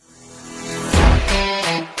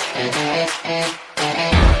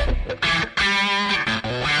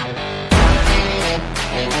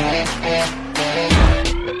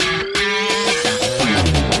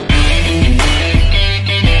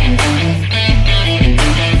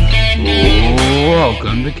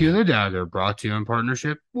Cue the Dagger, brought to you in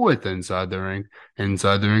partnership with Inside the Rink.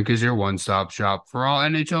 Inside the Rink is your one-stop shop for all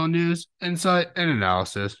NHL news, insight, and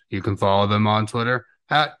analysis. You can follow them on Twitter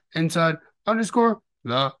at inside_the_rink.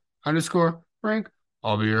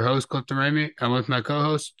 I'll be your host, Clifton Ramey, and with my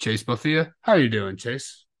co-host, Chase Buffia. How you doing,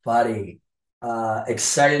 Chase? Buddy,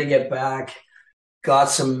 excited to get back. Got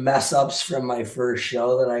some mess ups from my first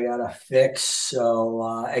show that I gotta fix.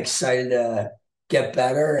 So excited to get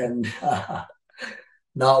better and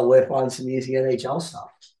not whip on some easy NHL stuff.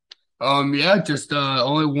 Yeah, just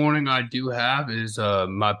only warning I do have is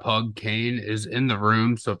my pug Kane is in the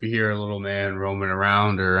room, so if you hear a little man roaming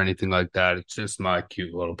around or anything like that, it's just my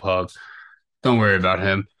cute little pug. Don't worry about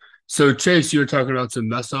him. So Chase, you were talking about some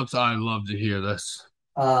mess ups. I love to hear this.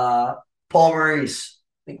 Uh, Paul Maurice,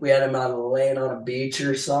 I think we had him on laying on a beach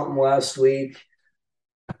or something last week.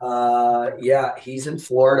 Yeah, he's in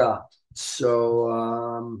Florida.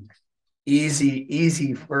 So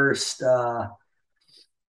easy first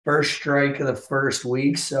strike of the first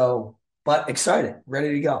week. So, but excited,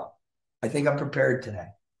 ready to go. I think I'm prepared today.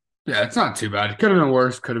 Yeah, it's not too bad. It could have been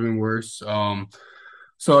worse, could have been worse.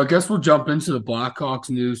 So I guess we'll jump into the Blackhawks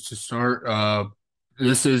news to start.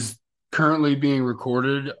 This is currently being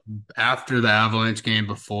recorded after the Avalanche game,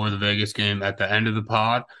 before the Vegas game. At the end of the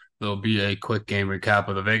pod, there'll be a quick game recap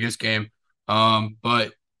of the Vegas game.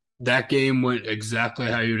 But that game went exactly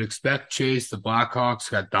how you'd expect, Chase. The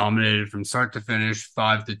Blackhawks got dominated from start to finish,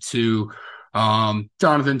 5-2.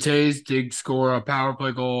 Jonathan Toews did score a power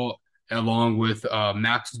play goal along with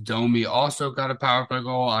Max Domi also got a power play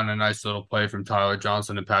goal on a nice little play from Tyler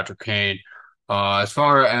Johnson and Patrick Kane. As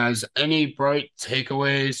far as any bright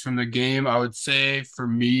takeaways from the game, I would say for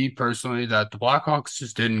me personally that the Blackhawks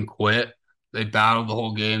just didn't quit. They battled the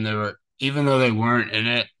whole game. They were, even though they weren't in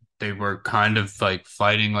it, they were kind of like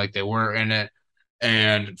fighting like they were in it.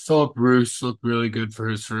 And Philip Roos looked really good for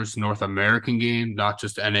his first North American game, not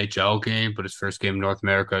just NHL game, but his first game in North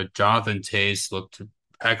America. Jonathan Toews looked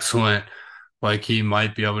excellent. Like he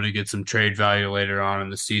might be able to get some trade value later on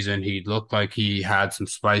in the season. He looked like he had some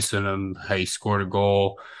spice in him. He scored a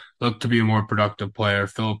goal, looked to be a more productive player.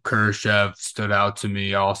 Philip Kurashev stood out to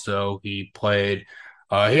me also. He played,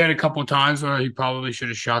 he had a couple times where he probably should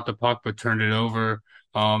have shot the puck but turned it over.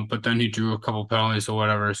 But then he drew a couple penalties or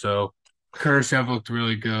whatever. So Kurashev looked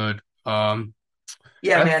really good. Yeah,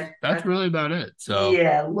 That's man. that's really about it. So.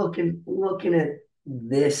 Yeah, looking at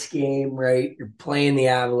this game, right? You're playing the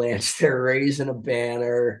Avalanche. They're raising a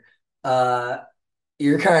banner. Uh,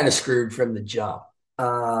 you're kind of screwed from the jump.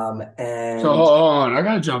 So And hold on, I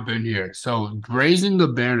gotta jump in here. So raising the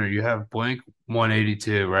banner, you have blank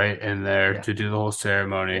 182 right in there yeah, to do the whole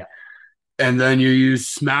ceremony, yeah. and then you use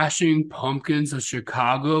Smashing Pumpkins, a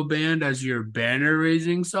Chicago band, as your banner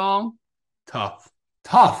raising song. Tough,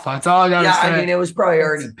 tough. That's all I gotta Yeah, I mean, say. it was probably It's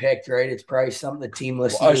already picked, right? It's probably something the team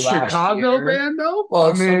listened a to last Chicago year. band, though. Well, I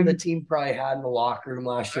it's something the mean, team probably had in the locker room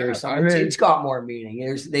last year or I something. It's mean, got more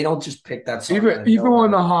meaning. They don't just pick that song even out of even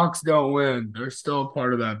when the nowhere. Hawks don't win, they're still a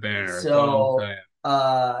part of that banner. That's all I'm So,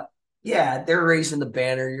 saying. yeah, they're raising the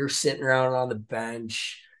banner. You're sitting around on the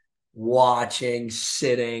bench, watching,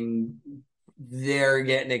 sitting. They're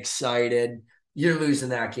getting excited. You're losing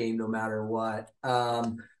that game no matter what.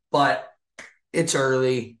 But it's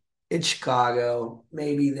early. It's Chicago.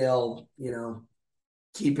 Maybe they'll,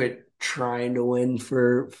 keep it trying to win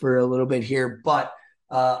for a little bit here. But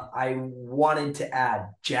I wanted to add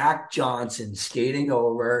Jack Johnson skating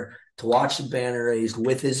over to watch the banner raised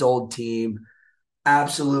with his old team.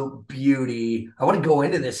 Absolute beauty. I want to go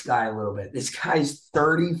into this guy a little bit. This guy's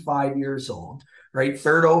 35 years old, right?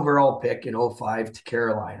 Third overall pick in '05 to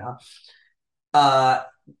Carolina. Uh,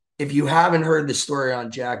 if you haven't heard the story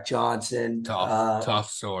on Jack Johnson, Tough,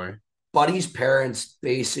 tough story. Buddy's parents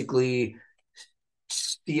basically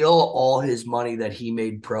steal all his money that he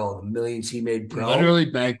made pro, the millions he made pro, Literally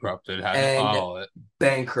bankrupted. Had to and follow it.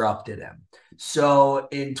 bankrupted him. So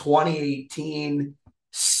in 2018,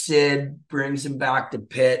 Sid brings him back to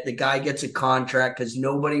Pitt. The guy gets a contract because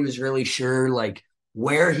nobody was really sure like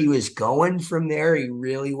where he was going from there. He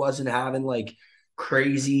really wasn't having like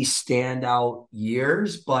crazy standout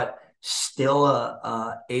years, but still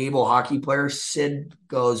a able hockey player. Sid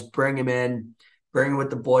goes, bring him in, bring him with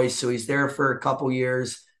the boys. So he's there for a couple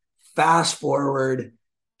years. Fast forward,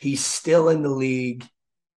 he's still in the league,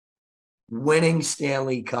 winning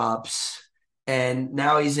Stanley Cups. And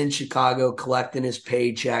now he's in Chicago collecting his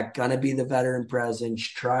paycheck, gonna be the veteran presence,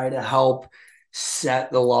 try to help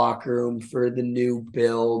set the locker room for the new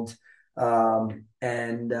build.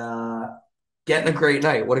 And getting a great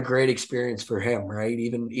night. What a great experience for him, right?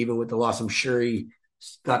 Even with the loss, I'm sure he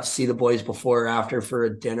got to see the boys before or after for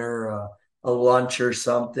a dinner, a lunch or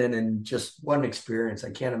something, and just what an experience. I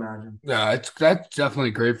can't imagine. Yeah, that's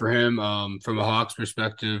definitely great for him. From a Hawks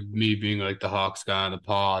perspective, me being like the Hawks guy on the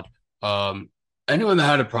pod, um, anyone that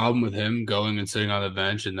had a problem with him going and sitting on the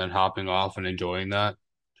bench and then hopping off and enjoying that,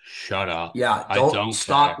 shut up. Yeah, I don't don't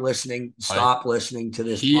stop care. listening. Like Stop listening to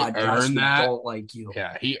this he podcast. earned We that. don't like you.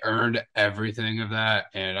 Yeah, he earned everything of that.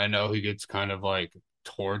 And I know he gets kind of like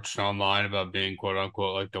torched online about being quote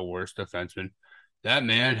unquote like the worst defenseman. That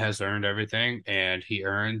man has earned everything, and he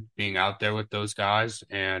earned being out there with those guys.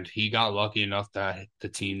 And he got lucky enough that the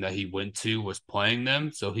team that he went to was playing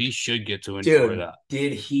them. So he should get to enjoy Dude, that.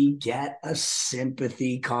 did he get a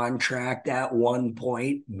sympathy contract at one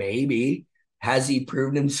point? Maybe. Has he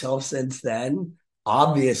proven himself since then?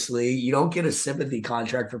 Obviously, you don't get a sympathy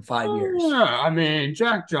contract for 5 years. Yeah, I mean,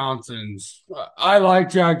 Jack Johnson's. I like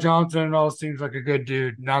Jack Johnson and all seems like a good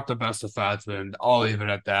dude. Not the best of defensemen. I'll leave it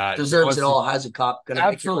at that. Deserves it What's all, has a cup, going to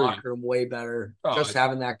make your absolutely locker room way better. oh, Just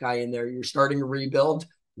having that guy in there. You're starting a rebuild.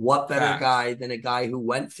 What better facts. guy than a guy who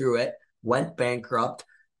went through it, went bankrupt,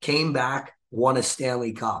 came back, won a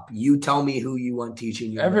Stanley Cup? You tell me who you want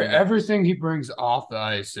teaching you right now. Everything he brings off the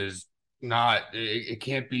ice is not it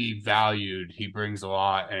can't be valued. He brings a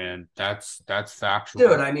lot, and that's Dude,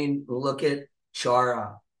 factual. I mean, look at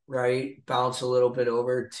Chara, right? Bounce a little bit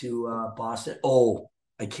over to Boston. Oh,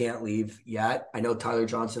 I can't leave yet. I know Tyler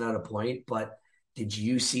Johnson had a point, but did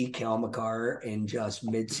you see Cal McCarr in just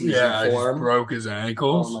midseason Yeah, I just form? broke his Oh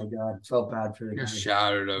ankles. my God, felt bad for the Just guy.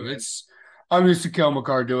 shattered him. Yeah. It's I'm used to Kel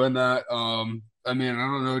McCarr doing that. I mean, I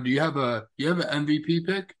don't know. Do you have an MVP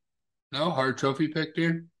pick? No, hard trophy pick,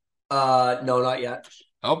 dude. No, not yet.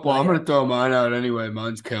 Oh well, Not I'm yet. gonna throw mine out anyway.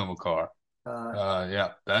 Mine's Kel McCarr. Uh,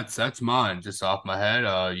 Yeah, that's mine, just off my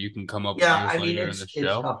head. You can come up with yeah, yours I mean later in the it's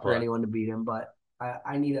show, tough for but anyone to beat him, but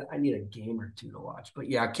I need a game or two to watch. But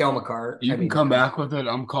yeah, Cal McCarr. you I can mean, come back with it.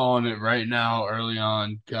 I'm calling it right now, early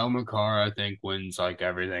on. Kel McCarr, I think, wins like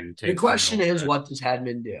everything, the takes him to question win is, it. what does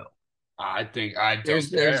Hedman do? I think I There's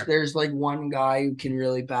don't there's care. there's like one guy who can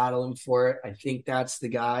really battle him for it. I think that's the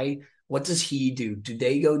guy. What does he do? Do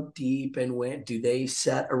they go deep and win? Do they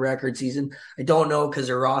set a record season? I don't know because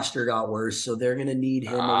their roster got worse, so they're gonna need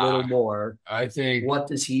him a little Uh, more. I think What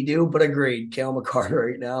does he do? But agreed, Kale McCarr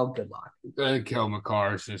right now. Good luck. Kel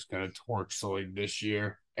McCarr is just going to torch the league this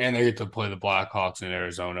year, and they get to play the Blackhawks in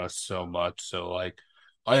Arizona so much. So, like,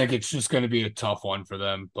 I think it's just going to be a tough one for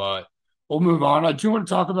them. But we'll move on. I do want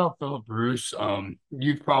to talk about Philip Bruce.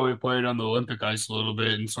 You've probably played on the Olympic ice a little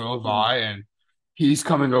bit, and so have Mm. I. And he's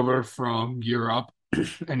coming over from Europe,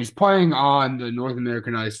 and he's playing on the North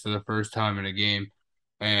American ice for the first time in a game.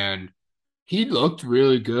 And he looked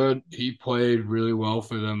really good. He played really well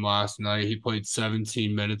for them last night. He played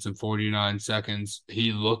 17 minutes and 49 seconds.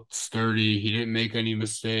 He looked sturdy. He didn't make any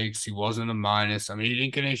mistakes. He wasn't a minus. I mean, he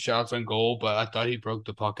didn't get any shots on goal, but I thought he broke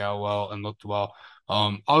the puck out well and looked well.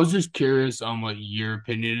 I was just curious on what your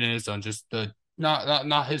opinion is on just the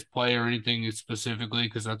not his play or anything specifically,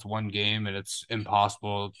 because that's one game and it's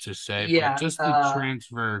impossible to say, but Yeah, just the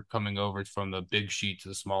transfer coming over from the big sheet to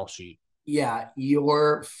the small sheet. yeah.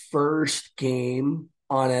 Your first game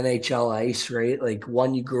on NHL ice, right? Like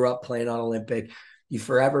one you grew up playing on Olympic, you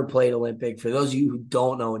forever played Olympic. For those of you who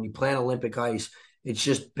don't know, when you play on Olympic ice, it's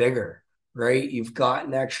just bigger, right? You've got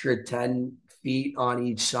an extra 10 feet on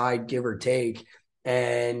each side, give or take,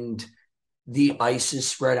 and the ice is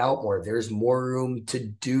spread out more. There's more room to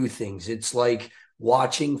do things. It's like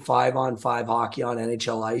watching 5-on-5 hockey on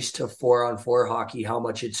NHL ice to 4-on-4 hockey, how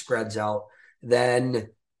much it spreads out. Then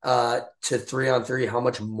to 3-on-3, how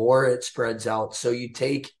much more it spreads out. So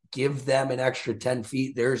give them an extra 10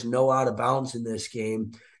 feet. There's no out of bounds in this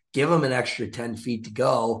game. Give them an extra 10 feet to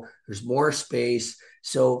go. There's more space.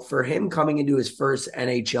 So for him coming into his first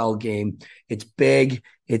NHL game, it's big,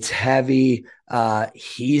 it's heavy.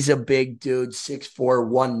 He's a big dude, 6'4",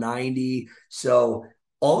 190. So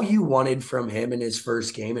all you wanted from him in his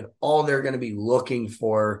first game, and all they're going to be looking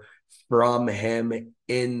for from him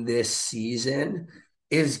in this season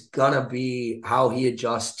is gonna be how he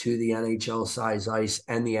adjusts to the NHL size ice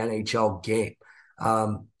and the NHL game.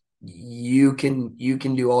 You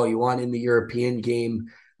can do all you want in the European game,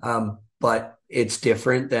 but it's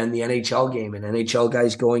different than the NHL game. And NHL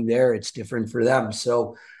guys going there, it's different for them.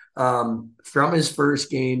 So from his first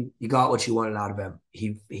game, you got what you wanted out of him.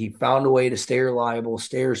 He found a way to stay reliable,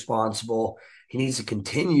 stay responsible. He needs to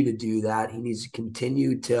continue to do that. He needs to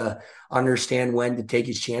continue to understand when to take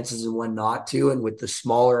his chances and when not to. And with the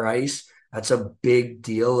smaller ice, that's a big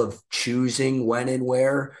deal of choosing when and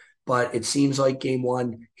where. But it seems like game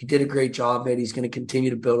one, he did a great job of it. He's going to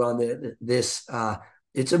continue to build on this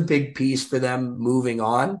it's a big piece for them moving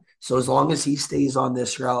on. So as long as he stays on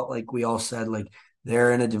this route, like we all said, like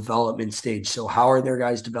they're in a development stage. So how are their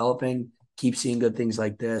guys developing? Keep seeing good things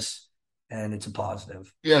like this, and it's a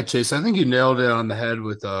positive. Yeah, Chase, I think you nailed it on the head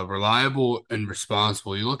with reliable and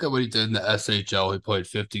responsible. You look at what he did in the SHL. He played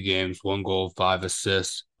 50 games, 1 goal, 5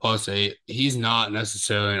 assists, plus 8. He's not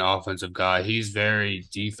necessarily an offensive guy. He's very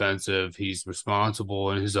defensive. He's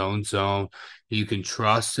responsible in his own zone. You can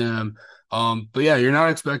trust him. But yeah, you're not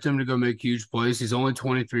expecting him to go make huge plays. He's only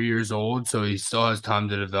 23 years old, so he still has time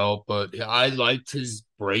to develop. But yeah, I liked his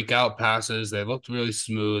breakout passes. They looked really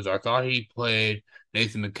smooth. I thought he played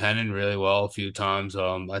Nathan McKinnon really well a few times.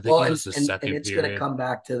 I think Well, it and was the and, and second it's going to period. come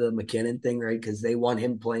back to the McKinnon thing, right? Because they want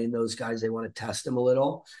him playing those guys. They want to test him a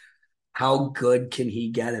little. How good can he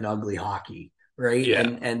get at ugly hockey, right? Yeah.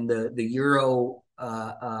 And the Euro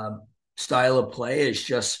style of play is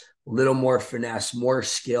just a little more finesse, more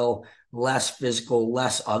skill, less physical,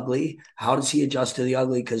 less ugly. How does he adjust to the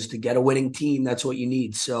ugly? Because to get a winning team, that's what you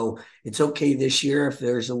need. So it's okay this year if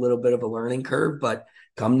there's a little bit of a learning curve, but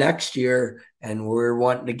come next year and we're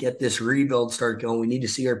wanting to get this rebuild start going. We need to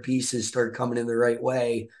see our pieces start coming in the right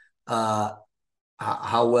way. Uh,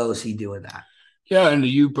 how well is he doing that? Yeah, and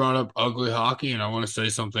you brought up ugly hockey, and I want to say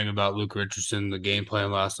something about Luke Richardson, the game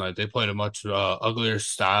plan last night. They played a much uglier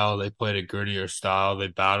style. They played a grittier style. They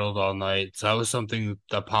battled all night. So that was something,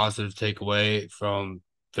 the positive takeaway from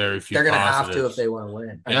very few They're going to have to if positives. they want to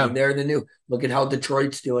win. I mean, Yeah. they're the new. Look at how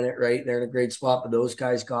Detroit's doing it, right? They're in a great spot, but those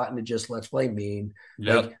guys got into just let's play mean.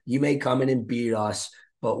 Yep. Like you may come in and beat us,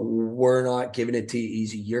 but we're not giving it to you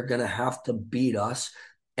easy. You're going to have to beat us,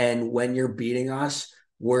 and when you're beating us,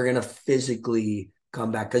 we're going to physically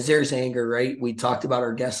come back because there's anger, right? We talked about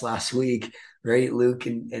our guest last week, right, Luke,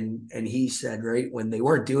 and he said, right, when they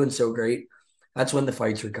weren't doing so great, that's when the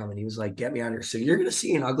fights were coming. He was like, "Get me on here." So you're going to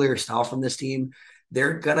see an uglier style from this team.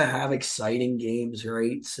 They're gonna have exciting games,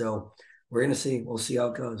 right? So we're gonna see. We'll see how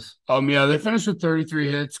it goes. Yeah, they finished with 33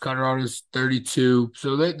 hits. Colorado's 32.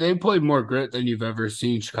 So they played more grit than you've ever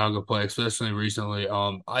seen Chicago play, especially recently.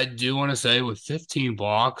 I do want to say with 15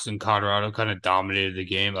 blocks and Colorado kind of dominated the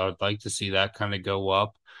game. I would like to see that kind of go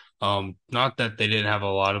up. Not that they didn't have a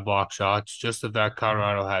lot of block shots, just that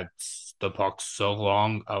Colorado had the puck so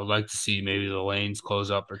long. I would like to see maybe the lanes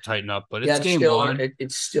close up or tighten up, but Yeah, it's game one.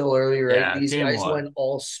 it's still early, right? Yeah, These game guys one. went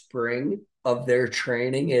all spring of their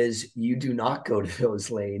training is you do not go to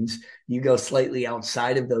those lanes. You go slightly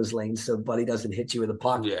outside of those lanes so buddy doesn't hit you with a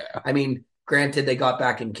puck. Yeah. I mean, granted, they got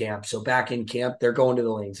back in camp. So back in camp, they're going to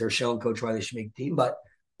the lanes. They're showing coach why they should make the team, but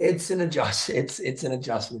it's an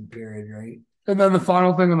adjustment period, right? And then the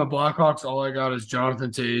final thing on the Blackhawks, all I got is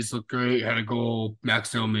Jonathan Toews looked great, had a goal.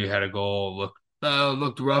 Max Domi had a goal.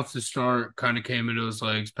 Looked rough to start, kind of came into his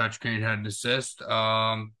legs. Patrick Kane had an assist.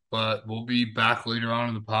 But we'll be back later on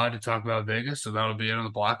in the pod to talk about Vegas. So that'll be it on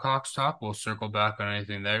the Blackhawks talk. We'll circle back on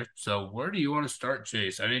anything there. So where do you want to start,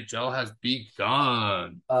 Chase? NHL has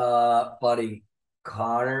begun. Buddy,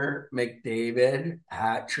 Connor McDavid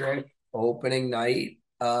hat trick opening night.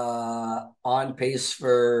 On pace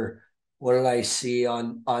for what did I see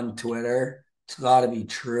on Twitter? It's got to be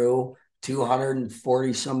true.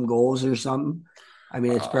 240 some goals or something. I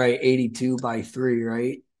mean, it's Uh, probably 82 by three,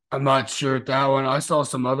 right? I'm not sure at that one. I saw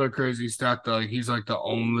some other crazy stat that like he's like the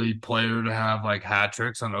only player to have like hat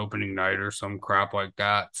tricks on opening night or some crap like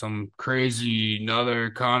that. Some crazy another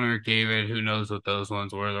Connor McDavid. Who knows what those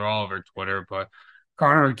ones were? They're all over Twitter, but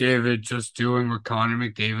Connor McDavid just doing what Connor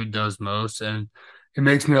McDavid does most, and it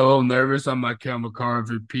makes me a little nervous on my Cale Makar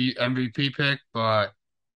MVP pick. But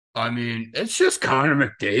I mean, it's just Connor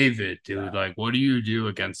McDavid, dude. Like, what do you do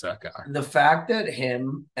against that guy? The fact that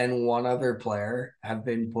him and one other player have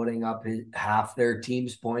been putting up half their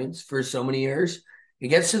team's points for so many years, it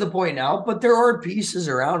gets to the point now, but there are pieces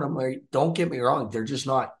around him. Like, don't get me wrong, they're just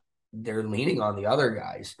not, they're leaning on the other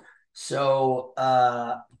guys. So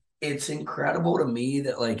it's incredible to me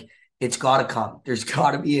that like it's gotta come. There's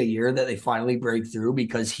gotta be a year that they finally break through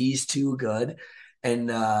because he's too good and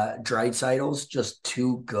Dreisaitl's just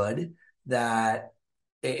too good that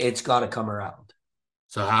it's gotta come around.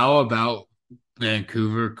 So how about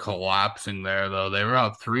Vancouver collapsing there though? They were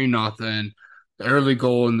up 3-0. The early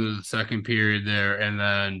goal into the second period there, and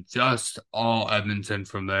then just all Edmonton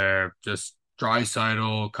from there. Just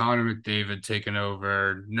Draisaitl, Connor McDavid taking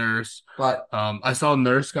over, Nurse. But I saw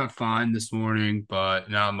Nurse got fined this morning, but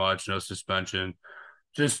not much, no suspension.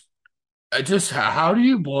 Just how do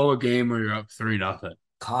you blow a game where you're up 3-0?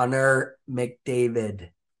 Connor McDavid.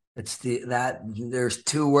 It's that there's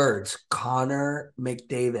two words. Connor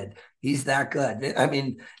McDavid. He's that good. I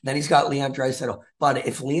mean, then he's got Leon Draisaitl. But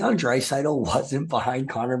if Leon Draisaitl wasn't behind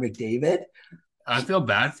Connor McDavid, I feel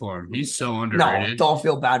bad for him. He's so No, underrated. don't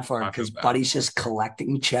feel bad for him I feel because bad Buddy's for him. just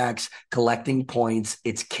collecting checks, collecting points.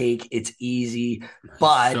 It's cake, it's easy. He's so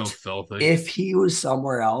But filthy. if he was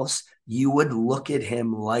somewhere else, you would look at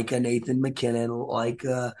him like a Nathan McKinnon, like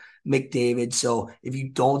a McDavid. So if you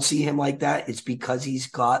don't see him like that, it's because he's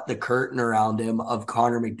got the curtain around him of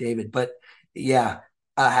Connor McDavid. But yeah,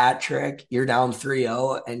 a hat trick, you're down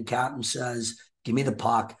 3-0, and Captain says, "Give me the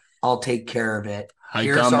puck. I'll take care of it. Hike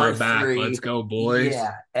Here's on my our back. Let's three." go, boys.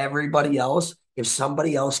 Yeah, everybody else, if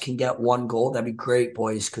somebody else can get one goal, that'd be great,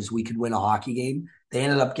 boys, because we could win a hockey game. They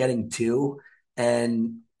ended up getting two,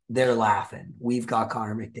 and they're laughing. We've got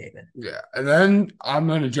Connor McDavid. Yeah, and then I'm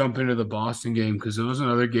going to jump into the Boston game because it was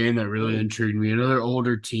another game that really intrigued me. Another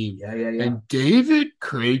older team, Yeah, yeah, yeah. and David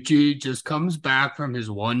Krejci just comes back from his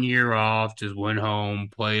 1 year off, just went home,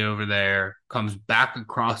 play over there, comes back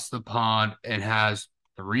across the pond and has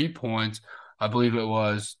 3 points. I believe it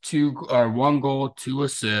was two or one goal, two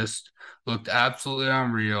assists. Looked absolutely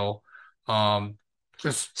unreal. Um,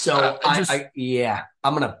 So just yeah,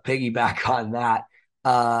 I'm gonna piggyback on that.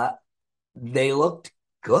 Uh, they looked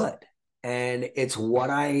good. And it's what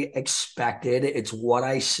I expected. It's what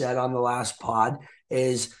I said on the last pod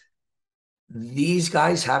is these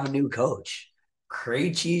guys have a new coach.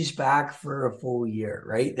 Krejci's back for a full year,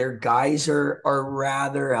 right? Their guys are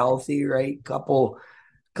rather healthy, right? Couple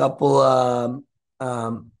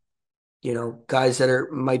um guys that are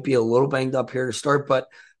might be a little banged up here to start, but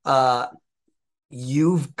uh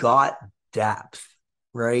you've got depth,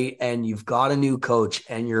 right? And you've got a new coach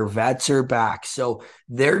and your vets are back. So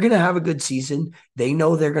they're going to have a good season. They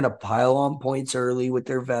know they're going to pile on points early with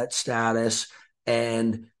their vet status.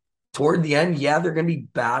 And toward the end, yeah, they're going to be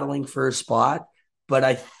battling for a spot, but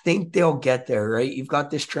I think they'll get there, right? You've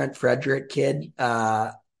got this Trent Frederick kid,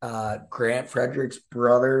 Grant Frederick's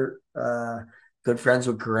brother, good friends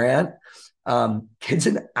with Grant. Kid's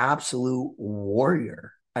an absolute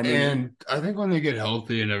warrior. I mean, And I think when they get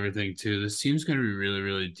healthy and everything too, this team's going to be really,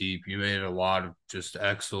 really deep. You made a lot of just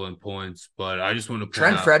excellent points, but I just want to point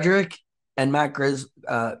Trent out Frederick and Grizzlick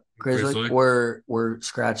Grizzly. were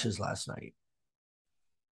scratches last night.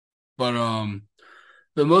 But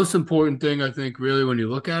the most important thing I think really when you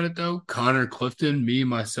look at it though, Connor Clifton, me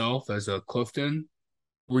myself as a Clifton,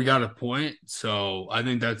 we got a point. So I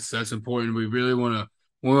think that's important. We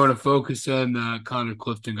want to focus on that Connor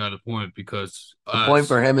Clifton got a point because A point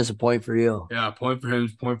for him is a point for you. yeah, point for him,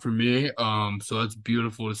 point for me. So that's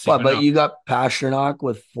beautiful to see. But But but no, you got Pasternak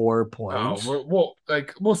with 4 points.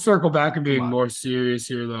 we'll circle back and Come being on, more serious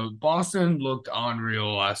here though. Boston looked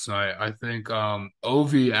unreal last night. I think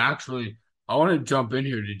Ovi actually I want to jump in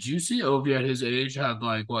here. Did you see Ovi at his age had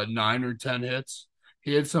like what 9 or 10 hits?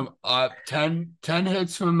 He had some 10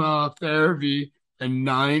 hits from Farabee and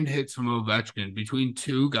 9 hits from Ovechkin between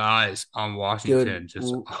two guys on dude. Washington.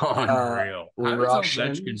 Just unreal. How does Ovechkin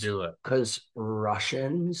Russians, do it? because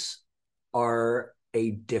Russians are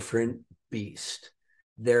a different beast.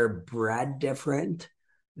 They're bred different.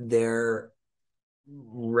 They're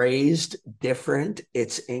raised different.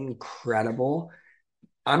 It's incredible.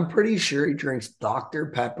 I'm pretty sure he drinks Dr.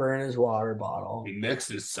 Pepper in his water bottle. He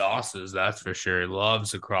mixes sauces, that's for sure. He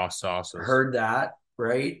loves the cross sauces. Heard that,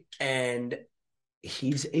 right? And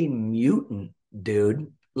he's a mutant,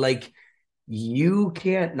 dude. Like, you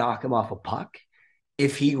can't knock him off a puck.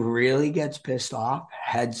 If he really gets pissed off,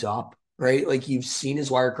 heads up, right? Like, you've seen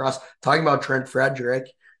his wire cross. Talking about Trent Frederick,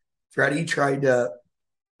 Freddie tried to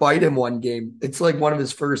fight him one game. It's like one of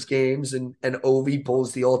his first games, and Ovi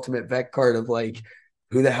pulls the ultimate vet card of like,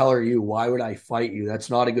 who the hell are you? Why would I fight you? That's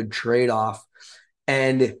not a good trade off.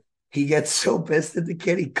 And he gets so pissed at the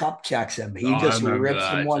kid, he cup checks him. Oh, He I just remember rips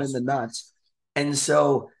him that. one in the Just nuts. And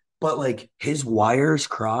so, but like his wires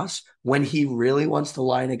cross when he really wants to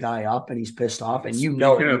line a guy up and he's pissed off, and you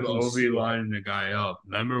know speaking it, you of can Ovi see it. lining the guy up,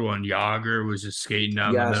 remember when Yager was just skating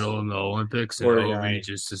down the Yes, middle in the Olympics and poor Ovi guy.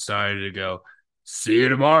 just decided to go, see you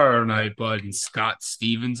tomorrow night, bud. And Scott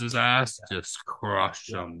Stevens' ass just crushed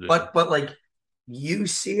Yeah. him, dude. But like you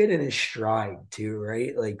see it in his stride too,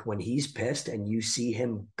 right? Like when he's pissed and you see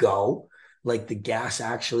him go, like the gas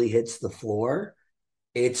actually hits the floor.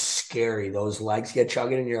 It's scary. Those legs get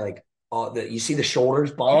chugging, and you're like, oh, you see the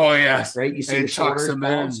shoulders bump, Oh, yes. right? You see And the it tucks shoulders him in.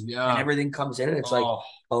 bounce, and Yeah. everything comes in, and it's like, Oh,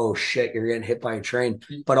 oh shit, you're getting hit by a train.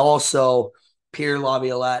 But also, Pierre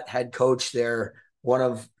Laviolette, head coach there, one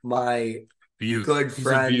of my beaut. good He's a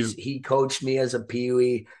friends. beaut. He coached me as a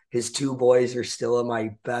peewee. His two boys are still in my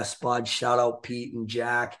best buds. Shout out Pete and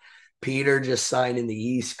Jack. Peter just signed in the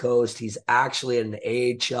East Coast. He's actually in the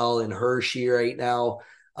AHL in Hershey right now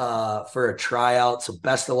for a tryout. So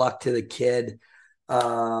best of luck to the kid.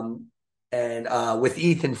 Um, And with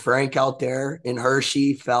Ethan Frank out there in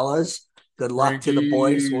Hershey, fellas, good luck to the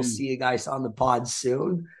boys. We'll Frankie. see you guys on the pod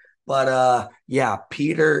soon. But yeah,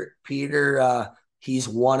 Peter, he's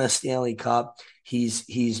won a Stanley Cup.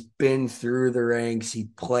 He's been through the ranks. He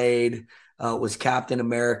played, was Captain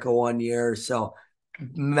America 1 year. So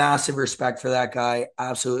massive respect for that guy.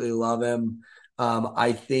 Absolutely love him.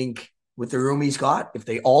 I think with the room he's got, if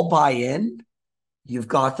they all buy in, you've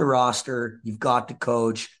got the roster, you've got the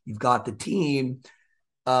coach, you've got the team,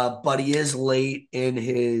 but he is late in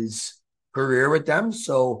his career with them.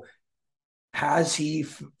 So has he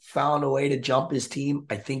found a way to jump his team?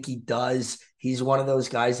 I think he does. He's one of those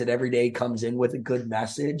guys that every day comes in with a good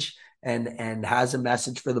message and has a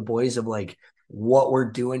message for the boys of like what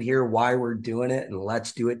we're doing here, why we're doing it, and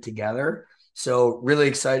let's do it together. So really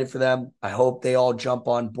excited for them. I hope they all jump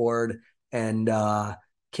on board and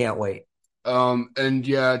can't wait. And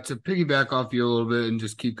yeah, to piggyback off you a little bit and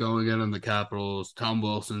just keep going in on the Capitals, Tom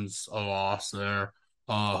Wilson's a loss there.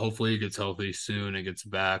 Hopefully he gets healthy soon and gets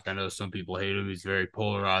back. I know some people hate him. He's very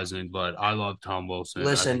polarizing, but I love Tom Wilson. I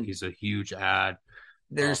think Listen, he's a huge ad.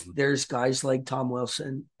 there's guys like Tom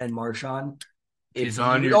Wilson and Marchand. If He's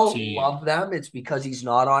on you your don't team. love them, it's because he's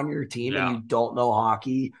not on your team and Yeah. you don't know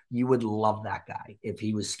hockey. You would love that guy if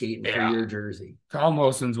he was skating for Yeah. your jersey. Tom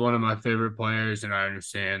Wilson's one of my favorite players, and I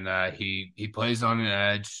understand that he plays on an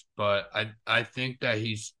edge, but I think that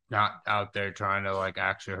he's not out there trying to like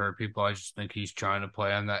actually hurt people. I just think he's trying to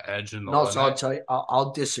play on that edge and the No, so I'll limit. tell you,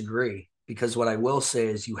 I'll disagree because what I will say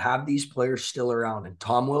is you have these players still around, and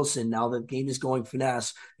Tom Wilson, now the game is going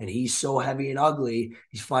finesse, and he's so heavy and ugly,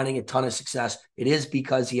 he's finding a ton of success. It is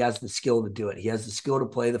because he has the skill to do it. He has the skill to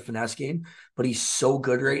play the finesse game, but he's so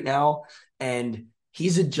good right now, and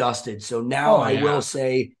he's adjusted. So now Oh I will yeah.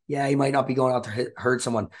 say, yeah, he might not be going out to hurt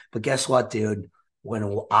someone, but guess what, dude?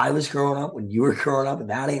 When I was growing up, when you were growing up,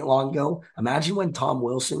 and that ain't long ago, imagine when Tom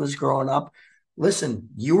Wilson was growing up. Listen,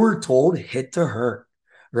 you were told hit to hurt,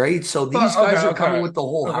 right? So But these okay, guys are coming okay, with the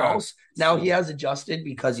whole okay. house. Now he has adjusted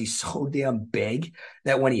because he's so damn big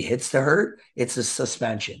that when he hits to hurt, it's a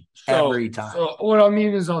suspension So every time. so what I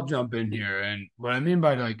mean is I'll jump in here, and what I mean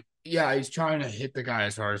by like yeah, he's trying to hit the guy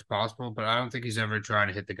as hard as possible, but I don't think he's ever trying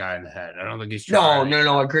to hit the guy in the head. I don't think he's No, trying. no,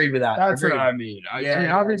 no. Agreed with that. That's what Agreed. I mean. I Yeah, mean,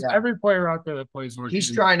 yeah, obviously, yeah. every player out there that plays He's hockey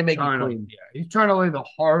is trying to make it trying to, clean. yeah, he's trying to lay the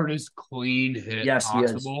hardest clean hit Yes, he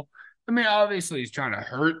is. possible. I mean, obviously, he's trying to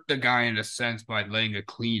hurt the guy in a sense by laying a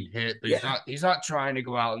clean hit, but he's Yeah. not. He's not trying to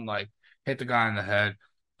go out and like hit the guy in the head.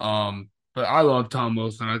 But I love Tom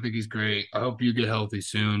Wilson. I think he's great. I hope you get healthy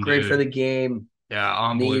soon, Great for dude. the game. Yeah,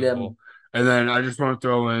 Need unbelievable. him. And then I just want to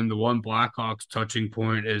throw in the one Blackhawks touching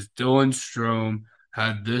point is Dylan Strome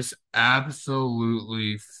had this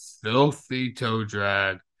absolutely filthy toe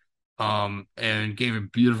drag, and gave a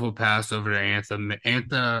beautiful pass over to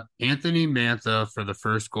Anthony Mantha for the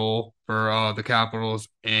first goal for the Capitals.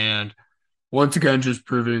 And once again, just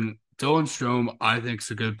proving Dylan Strome, I think, is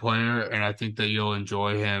a good player, and I think that you'll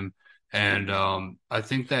enjoy him. And I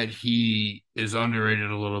think that he is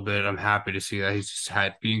underrated a little bit. I'm happy to see that he's just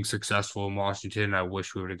had being successful in Washington. I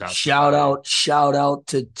wish we would have got somebody. Shout out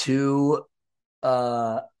to two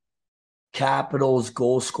uh Capitals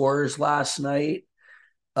goal scorers last night.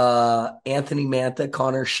 Anthony Mantha,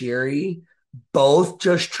 Connor Sheary, both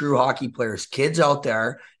just true hockey players. Kids out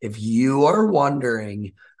there, if you are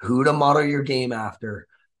wondering who to model your game after,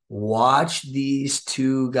 watch these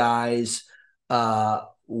two guys.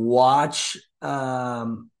 Watch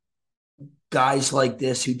guys like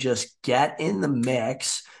this who just get in the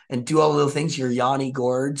mix and do all the little things. Your Yanni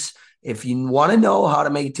Gourds. If you want to know how to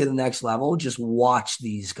make it to the next level, just watch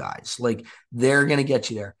these guys. Like they're gonna get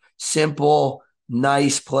you there. Simple,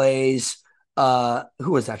 nice plays.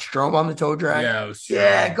 Who was that? Strom on the toe drag? Yeah, it was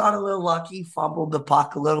Yeah, Strome. got a little lucky, fumbled the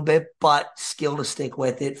puck a little bit, but skill to stick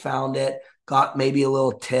with it, found it, got maybe a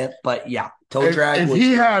little tip, but yeah, toe drag If was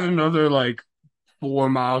he good. had another like 4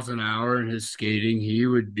 miles an hour in his skating, he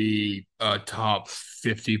would be a top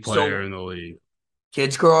 50 player So in the league.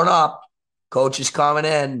 kids growing up, coaches coming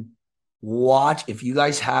in. Watch if you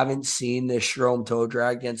guys haven't seen this Strom toe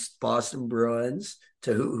drag against Boston Bruins.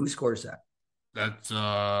 To who scores that? That's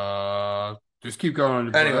just keep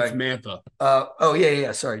going. That's Anyway, Mantha. oh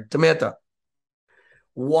yeah, sorry, Tamantha.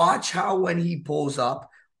 Watch how when he pulls up,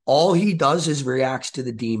 all he does is reacts to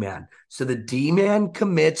the D man. So the D man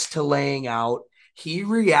commits to laying out, he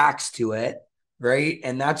reacts to it, right?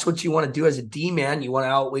 And that's what you want to do as a D man. You want to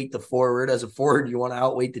outweight the forward. As a forward, you want to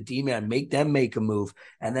outweight the D man, make them make a move,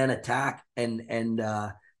 and then attack and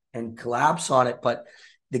collapse on it. But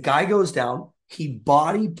the guy goes down. He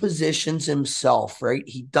body positions himself, right?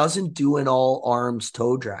 He doesn't do an all arms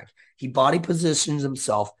toe drag. He body positions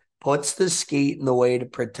himself, puts the skate in the way to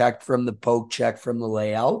protect from the poke check from the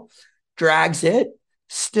layout, drags it,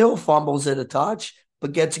 still fumbles it a touch,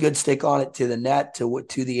 but gets a good stick on it to the net, to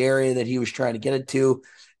the area that he was trying to get it to.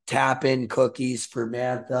 Tap in cookies for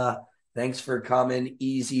Mantha. Thanks for coming.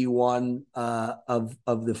 Easy one of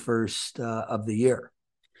the first of the year.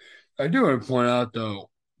 I do want to point out though,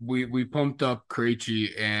 we pumped up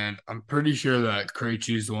Krejci, and I'm pretty sure that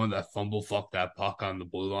Krejci is the one that fumble fucked that puck on the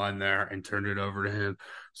blue line there and turned it over to him.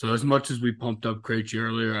 So as much as we pumped up Krejci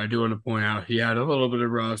earlier, I do want to point out he had a little bit of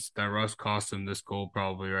rust. That rust cost him this goal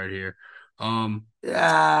probably right here. Um,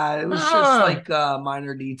 Yeah, it was just ah, like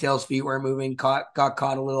minor details. Feet were moving, got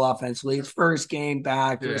caught a little offensively. It's first game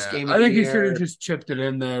back, first yeah, game of I the think he should have year. just chipped it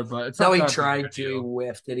in there, but it's No, not he that big of a tried to. He deal.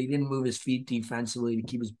 whiffed it. He didn't move his feet defensively to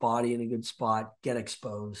keep his body in a good spot, get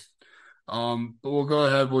exposed. But we'll go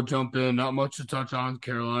ahead. We'll jump in. Not much to touch on.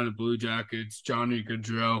 Carolina Blue Jackets, Johnny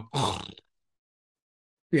Gaudreau.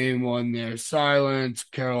 Game one there, silence.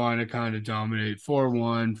 Carolina kind of dominated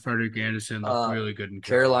 4-1. Frederick Anderson looked Uh, really good in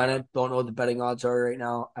Carolina. Carolina, don't know what the betting odds are right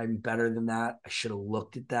now. I'm better than that. I should have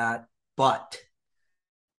looked at that, but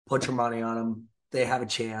put your money on them. They have a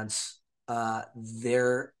chance.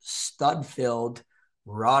 They're stud filled.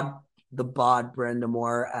 Rod the Bod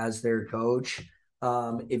Brendamore as their coach.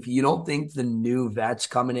 If you don't think the new vets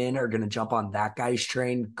coming in are going to jump on that guy's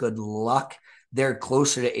train, good luck. They're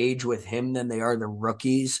closer to age with him than they are the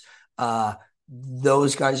rookies.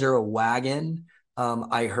 Those guys are a wagon.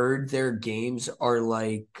 I heard their games are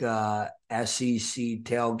like SEC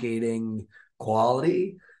tailgating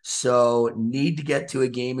quality. So need to get to a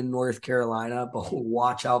game in North Carolina, but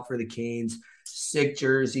watch out for the Canes. Sick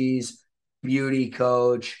jerseys, beauty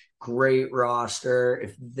coach, great roster.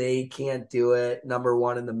 If they can't do it, number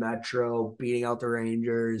one in the Metro, beating out the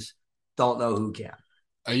Rangers, don't know who can.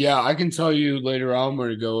 Yeah, I can tell you later on we're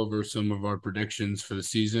going to go over some of our predictions for the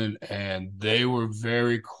season, and they were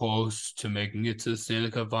very close to making it to the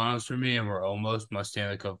Stanley Cup Finals for me, and we're almost my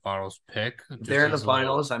Stanley Cup Finals pick. If they're in the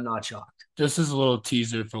finals, I'm not shocked. Just as a little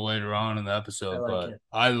teaser for later on in the I episode. like But it.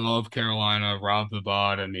 I love Carolina, Rob the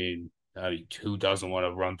Bod. I mean, who doesn't want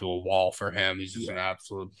to run through a wall for him? He's just an Yeah.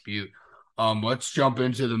 absolute beaut. Let's jump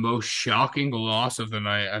into the most shocking loss of the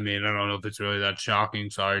night. I mean, I don't know if it's really that shocking.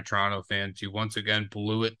 Sorry, Toronto fans. You once again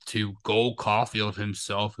blew it to Cole Caulfield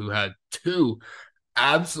himself, who had two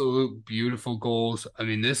absolute beautiful goals. I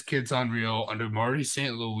mean, this kid's unreal. Under Marty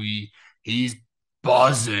St. Louis, he's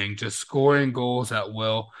buzzing, just scoring goals at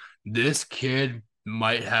will. This kid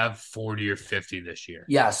might have 40 or 50 this year.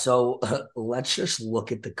 Yeah. So let's just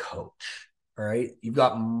look at the coach. All right. You've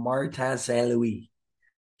got Martin St. Louis.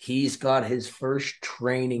 He's got his first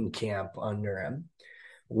training camp under him.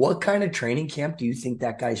 What kind of training camp do you think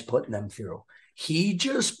that guy's putting them through? He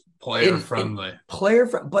just Player in friendly, player,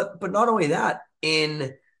 but not only that,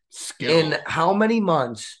 in skill. how many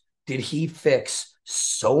months did he fix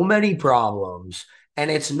so many problems? And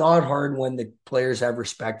it's not hard when the players have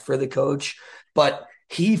respect for the coach, but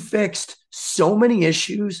he fixed so many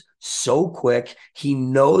issues so quick. He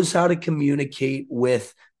knows how to communicate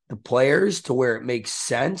with the players to where it makes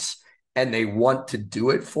sense and they want to do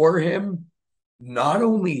it for him. Not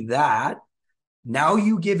only that, now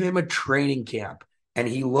you give him a training camp and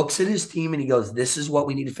he looks at his team and he goes, this is what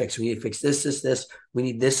we need to fix. We need to fix this, this, this. We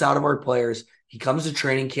need this out of our players. He comes to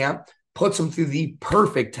training camp, puts them through the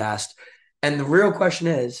perfect test. And the real question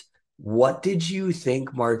is, what did you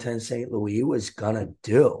think Martin St. Louis was going to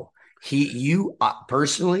do? You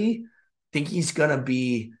personally think he's going to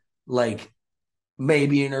be like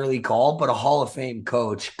maybe an early call, but a Hall of Fame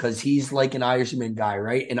coach because he's like an Yzerman guy,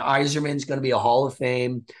 right? And Yzerman's going to be a Hall of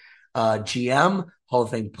Fame GM, Hall of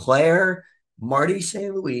Fame player. Marty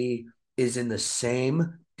St. Louis is in the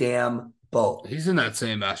same damn boat. He's in that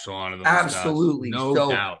same echelon of those guys, Absolutely. no So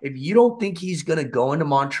doubt. if you don't think he's going to go into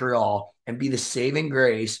Montreal and be the saving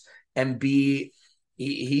grace and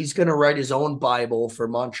he's going to write his own Bible for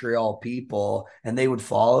Montreal people and they would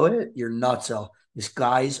follow it, you're nuts. So this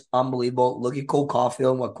guy's unbelievable. Look at Cole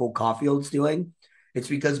Caulfield and what Cole Caulfield's doing. It's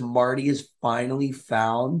because Marty has finally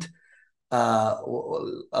found a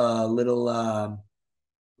little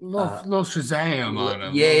Little Shazam on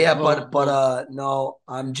him. yeah, yeah, but Little no,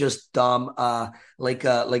 I'm just dumb. Like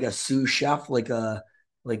a sous chef, like a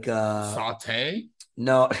saute.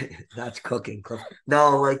 no, that's cooking.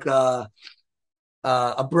 No, like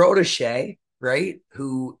a protege, right?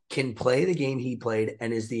 Who can play the game he played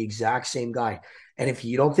and is the exact same guy. And if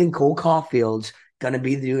you don't think Cole Caulfield's gonna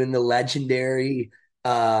be doing the legendary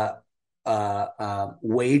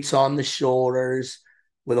weights on the shoulders,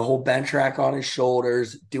 with a whole bench rack on his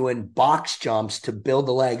shoulders, doing box jumps to build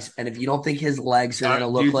the legs. And if you don't think his legs are going to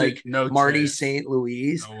Do look you think like no Marty chance? St.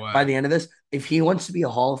 Louis No by way. the end of this, if he wants to be a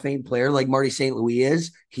Hall of Fame player like Marty St. Louis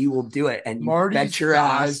is, he will do it. And you bet Marty's your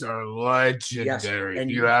thighs ass, are yes, legendary. If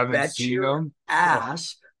and you you haven't bet seen your them, oh,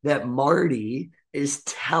 ass that Marty is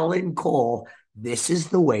telling Cole, this is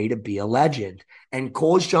the way to be a legend. And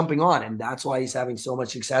Cole's jumping on, and that's why he's having so much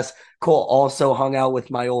success. Cole also hung out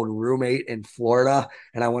with my old roommate in Florida,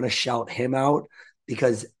 and I want to shout him out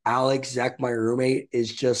because Alex Zek, my roommate,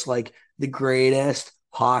 is just like the greatest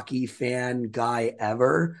hockey fan guy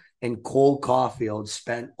ever. And Cole Caulfield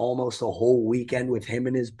spent almost a whole weekend with him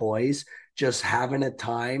and his boys just having a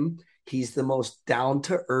time. He's the most down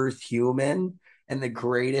to earth human and the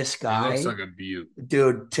greatest he looks guy, like a beaut.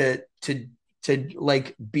 dude. To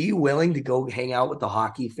like be willing to go hang out with the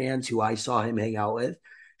hockey fans who I saw him hang out with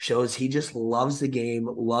shows he just loves the game,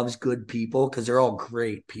 loves good people because they're all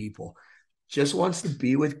great people. Just wants to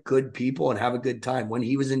be with good people and have a good time. When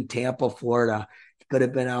he was in Tampa, Florida, he could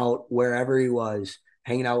have been out wherever he was,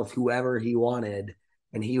 hanging out with whoever he wanted.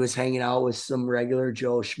 And he was hanging out with some regular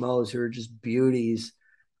Joe Schmoes who are just beauties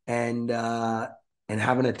and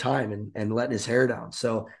having a time and letting his hair down.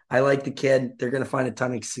 So I like the kid. They're going to find a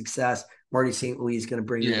ton of success. Marty St. Louis is going to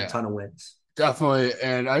bring in a Yeah, ton of wins. definitely.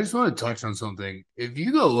 And I just want to touch on something. If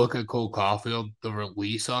you go look at Cole Caulfield, the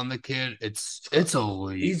release on the kid, it's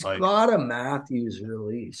elite. He's Like got a Matthews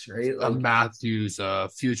release, right? a Like Matthews,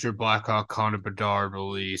 future Blackhawk Connor Bedard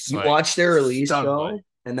release, you like watch their release stud play. though,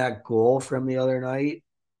 and that goal from the other night,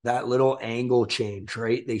 that little angle change,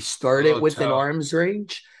 right? They A start it little with an toe. arm's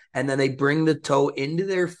range, and then they bring the toe into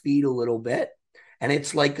their feet a little bit, and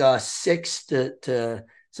it's like a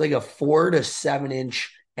it's like a 4 to 7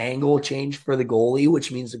 inch angle change for the goalie,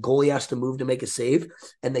 which means the goalie has to move to make a save,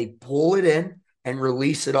 and they pull it in and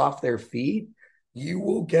release it off their feet. You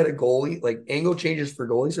will get a goalie like angle changes for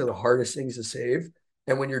goalies are the hardest things to save.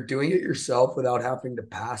 And when you're doing it yourself without having to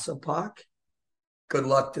pass a puck, good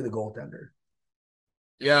luck to the goaltender.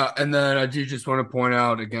 Yeah, and then I do just want to point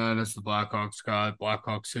out again, as the Blackhawks guy,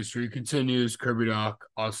 Blackhawks history continues. Kirby Doc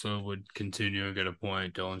also would continue and get a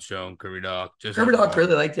point. Dylan Stone, Kirby Doc, just Kirby have Doc fun.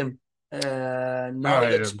 really liked him. I Not a hate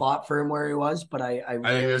good him. spot for him where he was, but I I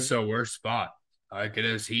think this is really a worst spot. Like it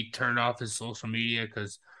is, he turned off his social media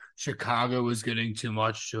because Chicago was getting too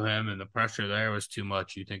much to him, and the pressure there was too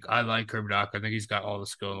much. You think I like Kirby Doc? I think he's got all the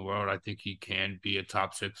skill in the world. I think he can be a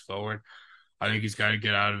top six forward. I think he's got to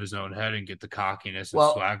get out of his own head and get the cockiness and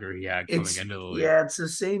well, swagger he had coming it's into the league. yeah, it's the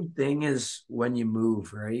same thing as when you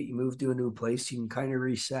move, right? You move to a new place, you can kind of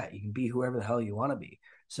reset. You can be whoever the hell you want to be.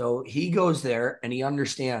 So he goes there and he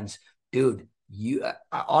understands, dude.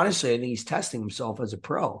 Honestly, I think he's testing himself as a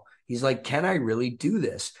pro. He's like, can I really do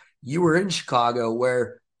this? You were in Chicago,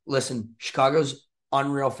 where listen, Chicago's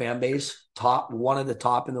unreal fan base, top one of the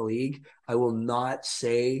top in the league. I will not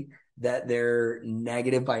say that they're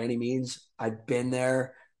negative by any means. I've been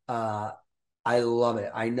there. Uh, I love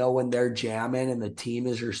it. I know when they're jamming and the team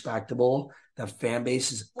is respectable, the fan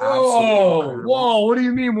base is absolutely Whoa, incredible. whoa! What do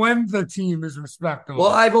you mean when the team is Well, respectable?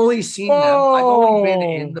 I've only seen them.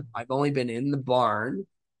 Whoa, I've only been in the barn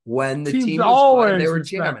when the team's team was good and they always were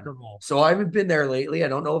jamming. respectable. So I haven't been there lately. I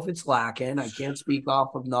don't know if it's lacking. I can't speak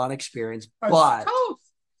off of non-experience, That's tough.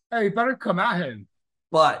 Hey, you better come at him.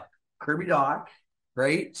 but Kirby Doc,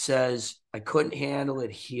 right, says I couldn't handle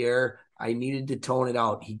it here. I needed to tone it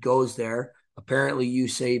out. He goes there. Apparently, you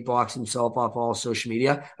say he blocks himself off all social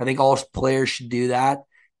media. I think all players should do that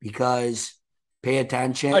because pay I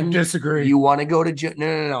attention. disagree. You want to go to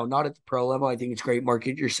no, not at the pro level. I think it's great.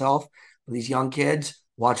 Market yourself. But these young kids,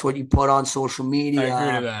 watch what you put on social I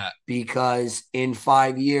agree to media that. because in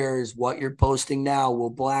 5 years, what you're posting now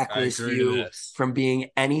will I blacklist agree to you this. from being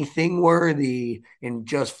anything worthy in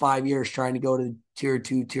just 5 years trying to go to tier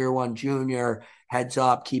two, tier one junior. Heads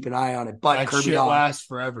up, keep an eye on it. But That Kirby shit Doc lasts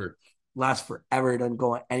forever. lasts forever. It doesn't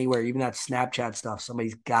go anywhere. Even that Snapchat stuff,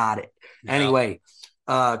 somebody's got it. Yeah. Anyway,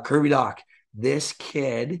 Kirby Doc, this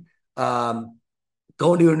kid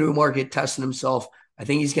going to a new market, testing himself. I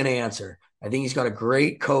think he's going to answer. I think he's got a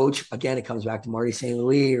great coach. Again, it comes back to Marty St.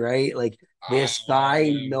 Louis, right? Like this guy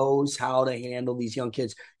Um, knows how to handle these young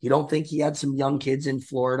kids. You don't think he had some young kids in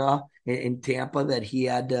Florida, in Tampa, that he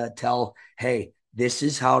had to tell, hey, this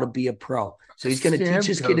is how to be a pro. So he's going to teach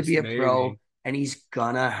his kid to Stamkos, be a pro, maybe. and he's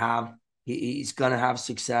gonna have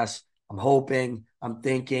success. I'm hoping. I'm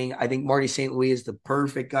thinking. I think Marty St. Louis is the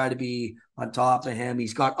perfect guy to be on top of him.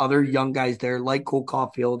 He's got other young guys there like Cole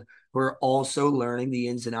Caulfield who are also learning the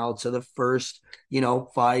ins and outs of the first,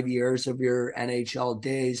 5 years of your NHL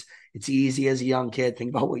days. It's easy as a young kid.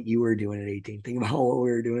 Think about what you were doing at 18. Think about what we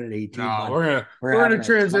were doing at 18, No, but we're we're having gonna a ton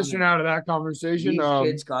transition of out of that conversation. these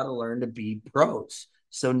kids got to learn to be pros.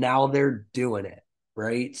 So now they're doing it,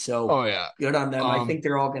 right? So Oh yeah. good on them. I Um, think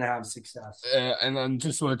they're all going to have success. and then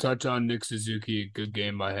just want to touch on Nick Suzuki. Good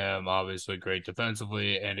game by him. Obviously, great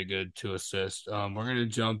defensively and a good two assist. We're gonna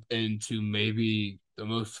jump into maybe the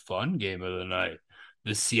most fun game of the night.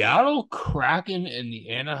 The Seattle Kraken and the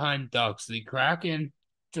Anaheim Ducks. The Kraken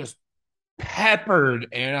just peppered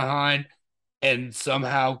Anaheim and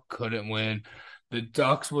somehow couldn't win. The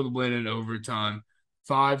Ducks would win in overtime,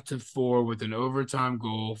 5-4 with an overtime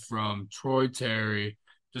goal from Troy Terry.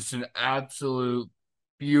 Just an absolute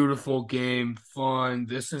beautiful game, fun.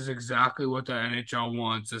 This is exactly what the NHL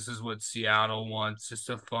wants. This is what Seattle wants. Just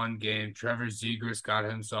a fun game. Trevor Zegras got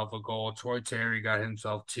himself a goal. Troy Terry got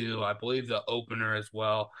himself two. I believe the opener as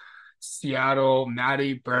well. Seattle,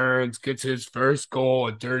 Matty Burns gets his first goal,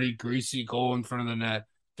 a dirty, greasy goal in front of the net.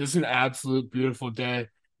 Just an absolute beautiful day.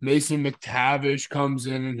 Mason McTavish comes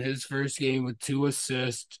in his first game with two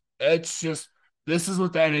assists. It's just, this is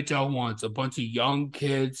what the NHL wants, a bunch of young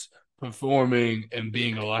kids performing and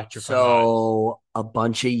being electrified. So a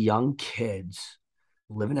bunch of young kids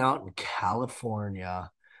living out in California.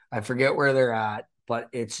 I forget where they're at, but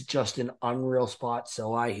it's just an unreal spot.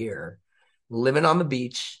 So I hear living on the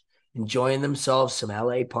beach, enjoying themselves, some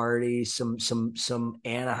LA parties, some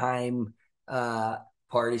Anaheim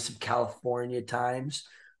parties, some California times,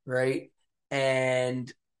 right?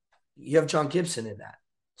 And you have John Gibson in that.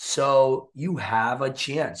 So you have a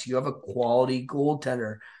chance. You have a quality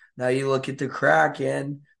goaltender. Now you look at the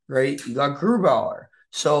Kraken, right? You got Grubauer.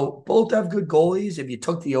 So both have good goalies. If you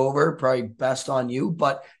took the over, probably best on you.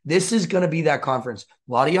 But this is going to be that conference.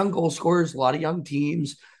 A lot of young goal scorers, a lot of young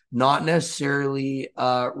teams, not necessarily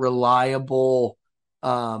reliable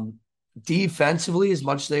defensively as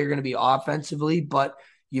much as they're going to be offensively, but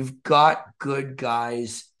you've got good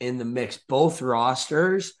guys in the mix. Both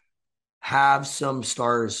rosters have some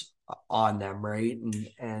stars on them, right?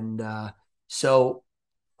 And so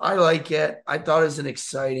I like it. I thought it was an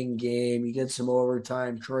exciting game. You get some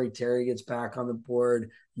overtime. Troy Terry gets back on the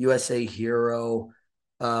board. USA hero.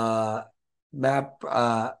 Uh,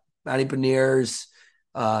 Matty Beniers,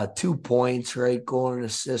 2 points, right? Goal and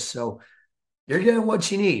assist. So you're getting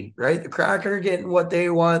what you need, right? The Kraken are getting what they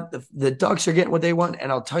want. The Ducks are getting what they want.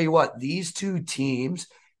 And I'll tell you what, these two teams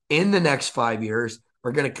in the next 5 years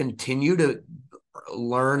are going to continue to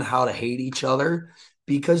learn how to hate each other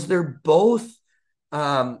because they're both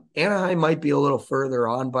Anaheim might be a little further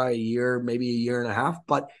on by a year, maybe a year and a half,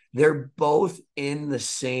 but they're both in the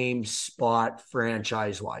same spot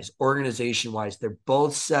franchise wise, organization wise. They're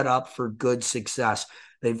both set up for good success.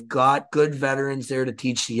 They've got good veterans there to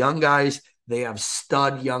teach the young guys. They have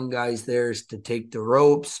stud young guys there to take the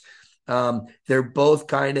ropes. They're both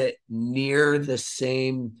kind of near the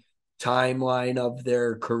same timeline of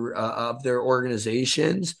their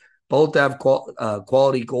organizations. Both have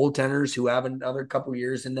quality goaltenders who have another couple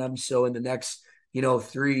years in them. So in the next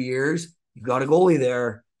 3 years, you've got a goalie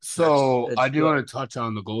there. So That's I do good. want to touch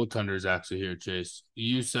on the goaltenders actually here, Chase.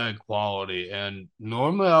 You said quality, and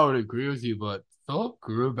normally I would agree with you, but Philip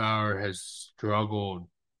Grubauer has struggled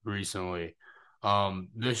recently.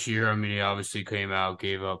 This year, I mean, he obviously came out,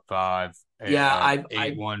 gave up five, Yeah,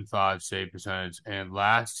 eight one five save percentage, and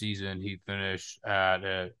last season he finished at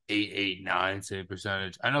a 8.89 save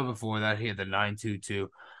percentage. I know before that he had the 9.22.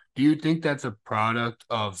 Do you think that's a product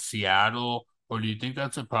of Seattle? Or do you think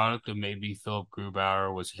that's a product of maybe Philip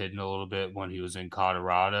Grubauer was hidden a little bit when he was in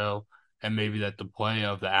Colorado, and maybe that the play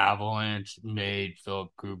of the Avalanche made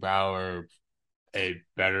Philip Grubauer a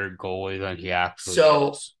better goalie than he actually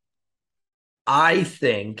so is? I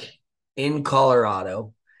think in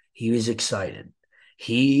Colorado, he was excited.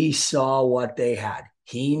 He saw what they had.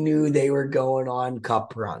 He knew they were going on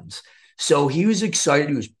cup runs. So he was excited.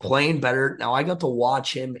 He was playing better. Now I got to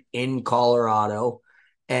watch him in Colorado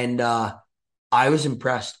and I was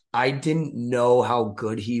impressed. I didn't know how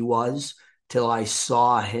good he was till I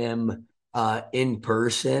saw him in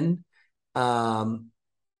person. Um,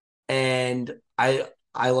 and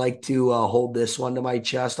I like to hold this one to my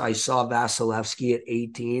chest. I saw Vasilevsky at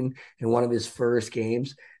 18 in one of his first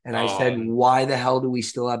games, and I said, Um, "Why the hell do we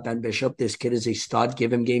still have Ben Bishop? This kid is a stud.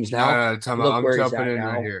 Give him games now." Time out. Look I'm where he's jumping at in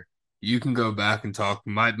right now. here. You can go back and talk.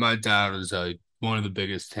 My dad was one of the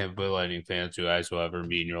biggest Tampa Bay Lightning fans you guys will ever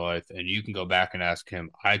meet in your life, and you can go back and ask him.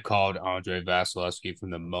 I called Andre Vasilevsky from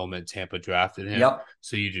the moment Tampa drafted him, Yep.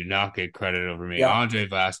 so you do not get credit over me. Yep. Andre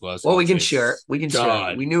Well, Vasilevsky we was can a share it. We can share it.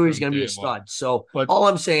 stud We knew he was from going to be a day one. stud. So But all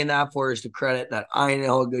I'm saying that for is to credit that I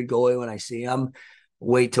know a good goalie when I see him.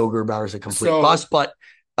 Wait till Grubauer's a complete so bust. But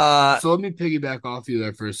uh, So let me piggyback off you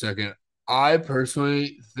there for a second. I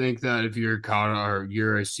personally think that if you're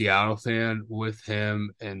you're a Seattle fan with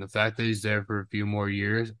him and the fact that he's there for a few more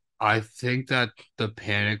years, I think that the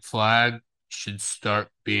panic flag should start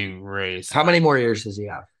being raised. how many more years does he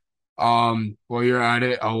have? While you're at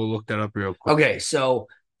it, I will look that up real quick. Okay, so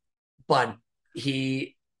but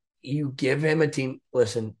he, you give him a team.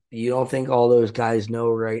 Listen, you don't think all those guys know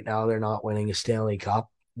right now they're not winning a Stanley Cup?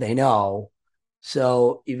 They know.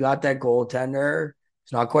 So you've got that goaltender.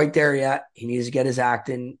 It's not quite there yet. He needs to get his act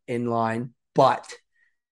in line. But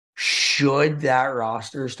should that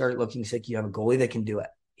roster start looking sick, you have a goalie that can do it.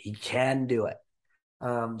 He can do it.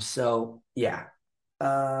 So yeah.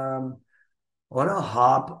 I want to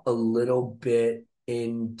hop a little bit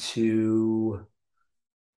into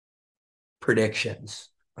predictions.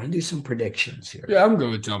 I'm gonna do some predictions here Yeah, I'm good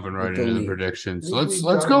with jumping right with the into the league. I predictions. think Let's we've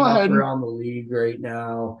let's done go enough ahead and around the league right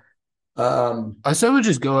now. Um, I said we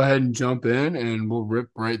just go ahead and jump in and we'll rip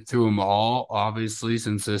right through them all, obviously,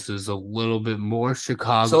 since this is a little bit more so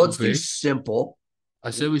Chicago let's do based. simple. I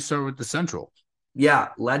said we start with the Central. Yeah,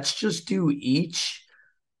 let's just do each.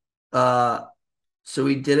 Uh, so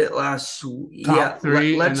we did it last. Yeah, Top three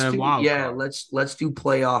and let's then do. wild Yeah, card. let's do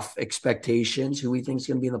playoff expectations. Who we think is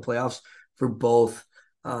going to be in the playoffs for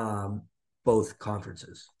um, both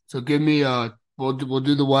conferences. So give me we'll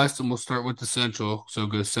do the West and we'll start with the Central. So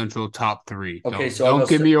go Central top three. Okay, Don't so I'll go. don't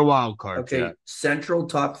give me your wild cards Okay, yet. Central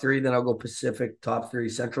top three, then I'll go Pacific top three.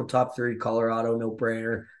 Central top three, Colorado, no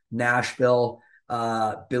brainer. Nashville,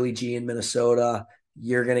 Billy G in Minnesota.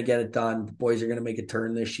 You're gonna get it done. The boys are gonna make a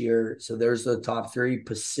turn this year. So there's the top three.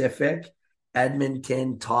 Pacific,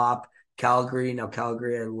 Edmonton, top, Calgary. Now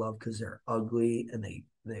Calgary, I love because they're ugly and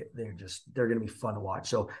they're gonna be fun to watch.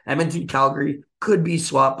 So Edmonton, Calgary could be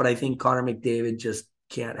swapped, but I think Connor McDavid just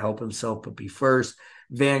can't help himself but be first.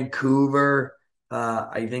 Vancouver.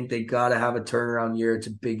 I think they got to have a turnaround year. It's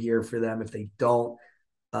a big year for them. If they don't,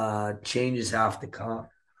 changes have to come.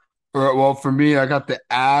 All right, well, for me, I got the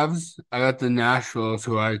Avs, I got the Nashville's,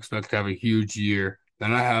 who I expect to have a huge year.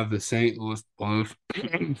 Then I have the St. Louis Blues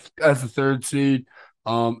as the third seed.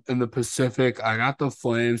 In the Pacific, I got the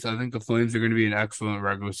Flames. I think the Flames are going to be an excellent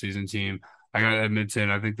regular season team. I got Edmonton.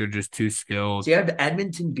 I think they're just too skilled. So you have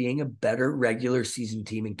Edmonton being a better regular season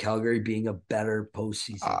team and Calgary being a better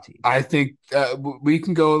postseason team. I think we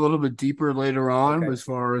can go a little bit deeper later on Okay. as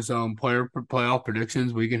far as playoff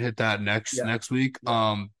predictions. We can hit that next Yeah. next week.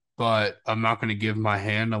 Yeah. But I'm not going to give my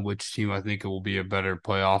hand on which team I think it will be a better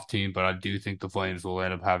playoff team. But I do think the Flames will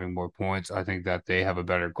end up having more points. I think that they have a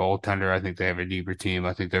better goaltender. I think they have a deeper team.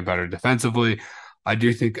 I think they're better defensively. I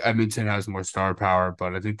do think Edmonton has more star power,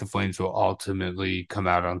 but I think the Flames will ultimately come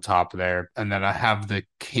out on top there. And then I have the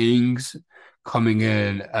Kings coming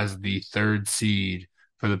in as the third seed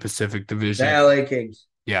for the Pacific The Division. LA Kings.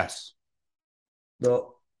 Yes.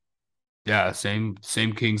 No. Yeah, same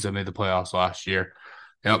Kings that made the playoffs last year.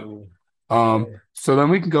 Yep. Okay. So then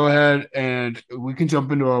we can go ahead and we can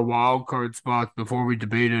jump into our wild card spots before we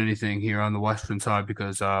debate anything here on the Western side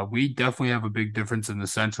because we definitely have a big difference in the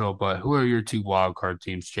Central, but who are your two wild card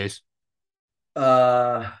teams, Chase?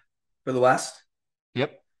 Uh, for the West,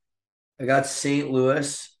 Yep. I got St.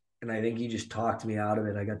 Louis, and I think you just talked me out of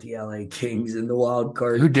it. I got the LA Kings in the wild Who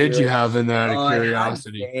card did you too. have in there out of Oh, I had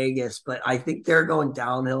curiosity? Vegas, but I think they're going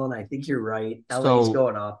downhill, and I think you're right. LA's So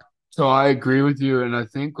going up. So I agree with you, and I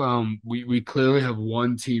think we clearly have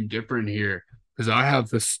one team different here because I have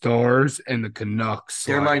the Stars and the Canucks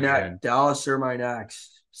They're my sliding next. in. Dallas are my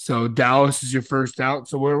next. So Dallas is your first out.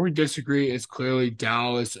 So where we disagree is clearly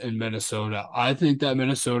Dallas and Minnesota. I think that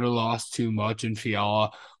Minnesota lost too much in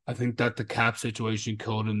Fiala. I think that the cap situation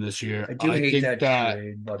killed him this year. I do I hate think that that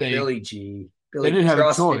trade, but they Billy G, they Billy didn't have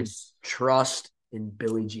a choice. trust in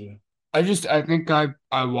Billy G. I think I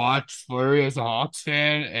watched Fleury as a Hawks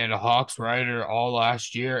fan and a Hawks writer all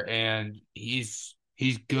last year, and he's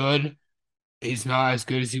good. He's not as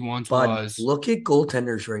good as he once But was. look at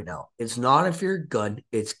goaltenders right now. It's not if you're good.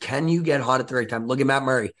 It's can you get hot at the right time. Look at Matt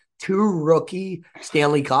Murray, two rookie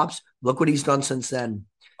Stanley Cups. Look what he's done since then.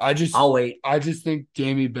 I just I'll wait. I just think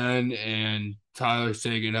Jamie Benn and Tyler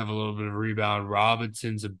Sagan have a little bit of rebound.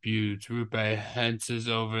 Robinson's a beaut. Rupe Hentz is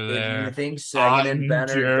over If you there. think Sagan and Ben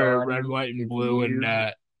are Ottinger, red, done, white, and if blue and you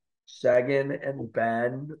net. Sagan and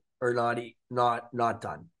Ben are not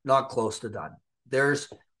done, not close to done. There's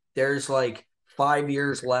like 5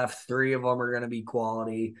 years left. 3 of them are going to be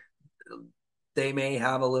quality. They may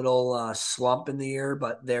have a little slump in the year,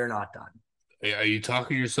 but they're not done. Are you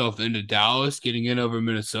talking yourself into Dallas getting in over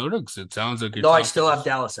Minnesota? Because it sounds like you're No, I talking still have yourself.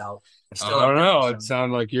 Dallas out. I still I have don't know. Dallas It out.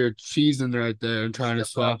 sounded like you're cheesing right there and trying to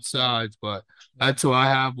swap sides, but that's what I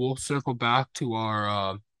have. We'll circle back to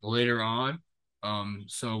our later on.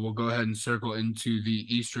 So we'll go ahead and circle into the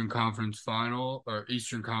Eastern Conference final or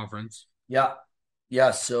Eastern Conference. Yeah.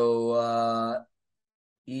 Yeah. So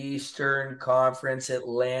Eastern Conference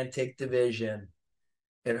Atlantic Division.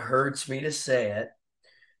 It hurts me to say it,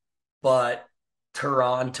 but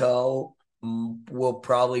Toronto will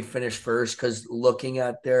probably finish first because looking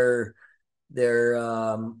at their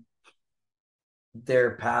their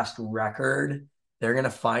past record, they're gonna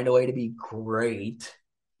find a way to be great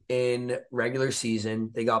in regular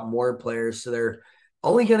season. They got more players, so they're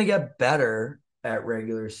only gonna get better at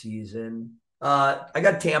regular season. I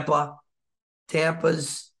got Tampa.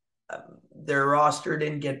 Tampa's their roster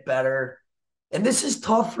didn't get better. And this is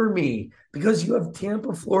tough for me because you have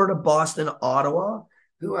Tampa, Florida, Boston, Ottawa,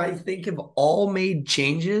 who I think have all made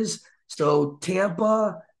changes. So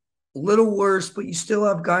Tampa, a little worse, but you still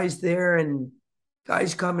have guys there and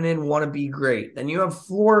guys coming in want to be great. Then you have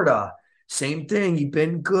Florida, same thing. You've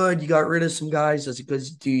been good. You got rid of some guys. Does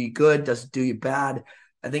it do you good? Does it do you bad?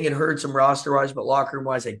 I think it hurts them roster wise, but locker room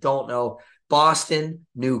wise, I don't know. Boston,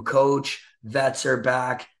 new coach, vets are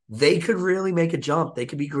back. They could really make a jump. They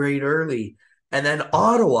could be great early. And then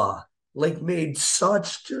Ottawa, like, made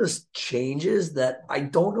such just changes that I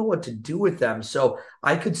don't know what to do with them. So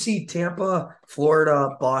I could see Tampa,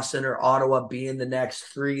 Florida, Boston, or Ottawa being the next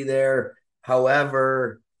three there.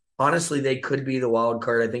 However, honestly, they could be the wild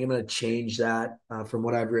card. I think I'm going to change that from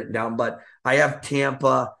what I've written down. But I have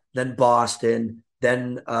Tampa, then Boston,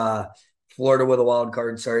 then Florida with a wild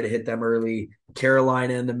card. Sorry to hit them early.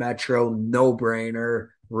 Carolina in the Metro, no brainer.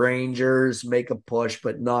 Rangers make a push,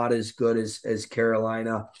 but not as good as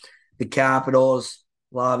Carolina. The Capitals,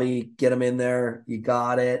 Lavi, get them in there. You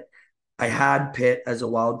got it. I had Pitt as a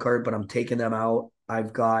wild card, but I'm taking them out.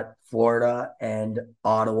 I've got Florida and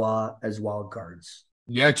Ottawa as wild cards.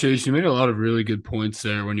 Yeah, Chase, you made a lot of really good points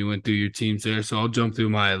there when you went through your teams there. So I'll jump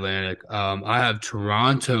through my Atlantic. I have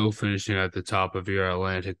Toronto finishing at the top of your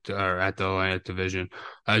Atlantic or at the Atlantic division,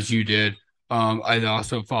 as you did. I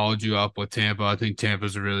also followed you up with Tampa. I think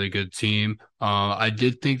Tampa's a really good team. I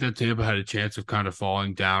did think that Tampa had a chance of kind of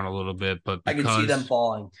falling down a little bit, but I can see them because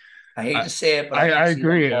falling. I hate I to say it, but I I can see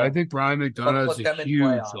them agree. I fall. think Brian But McDonough is put a them in huge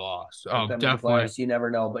playoffs. loss. Put Oh, them in definitely. playoffs. You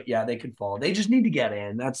never know, but yeah, they could fall. They just need to get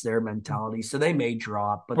in. That's their mentality. So they may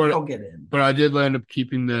drop, but But they'll get in. but I did land up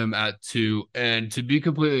keeping them at two. And to be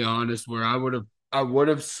completely honest, where I would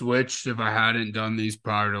have switched if I hadn't done these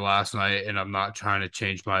prior to last night, and I'm not trying to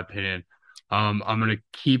change my opinion. I'm gonna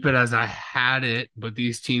keep it as I had it, but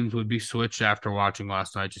these teams would be switched after watching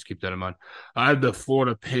last night. Just keep that in mind. I have the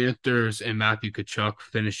Florida Panthers and Matthew Tkachuk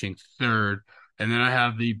finishing third, and then I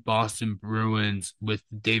have the Boston Bruins with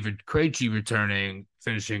David Krejci returning,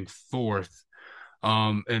 finishing fourth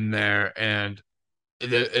in there. And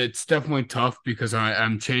it's definitely tough because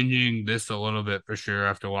I'm changing this a little bit for sure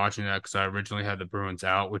after watching that because I originally had the Bruins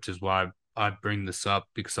out, which is why I bring this up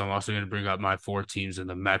because I'm also going to bring up my four teams in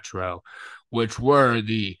the Metro, which were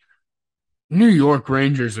the New York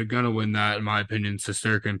Rangers are going to win that, in my opinion.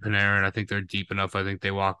 Shesterkin and Panarin, I think they're deep enough. I think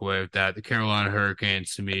they walk away with that. The Carolina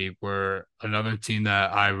Hurricanes, to me, were another team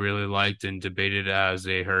that I really liked and debated as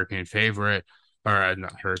a Hurricane favorite, or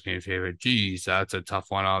not Hurricane favorite. Geez, that's a tough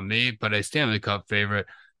one on me, but a Stanley Cup favorite.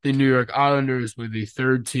 The New York Islanders were the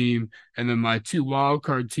third team, and then my two wild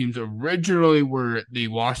card teams originally were the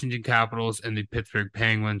Washington Capitals and the Pittsburgh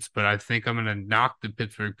Penguins, but I think I'm going to knock the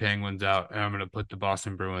Pittsburgh Penguins out and I'm going to put the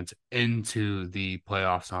Boston Bruins into the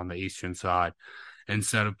playoffs on the Eastern side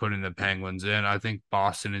instead of putting the Penguins in. I think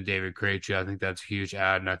Boston and David Krejci, I think that's a huge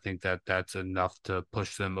add, and I think that that's enough to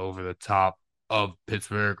push them over the top of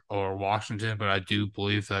Pittsburgh or Washington. But I do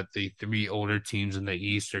believe that the three older teams in the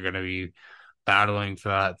East are going to be battling for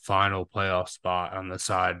that final playoff spot on the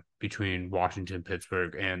side between Washington,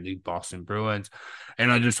 Pittsburgh, and the Boston Bruins.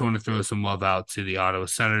 And I just want to throw some love out to the Ottawa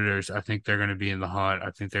Senators. I think they're going to be in the hunt.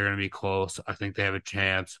 I think they're going to be close. I think they have a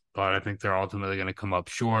chance, but I think they're ultimately going to come up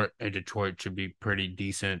short. And Detroit should be pretty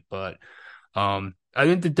decent, but I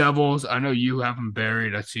think the Devils, I know you have them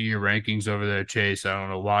buried. I see your rankings over there, Chase. I don't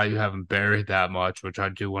know why you have them buried that much, which I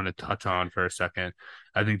do want to touch on for a second.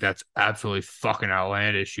 I think that's absolutely fucking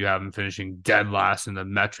outlandish. You have them finishing dead last in the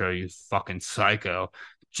Metro, you fucking psycho.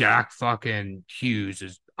 Jack fucking Hughes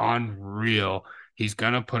is unreal. He's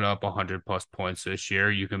gonna put up 100 plus points this year.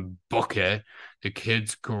 You can book it. The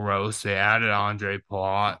kid's gross. They added Andre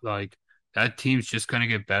Palat. Like, that team's just gonna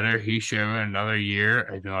get better. He's showing another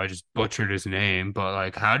year. I know I just butchered his name, but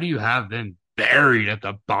like, how do you have them buried at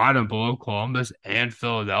the bottom below Columbus and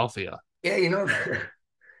Philadelphia? Yeah,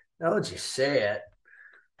 now that you say it,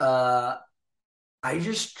 uh, I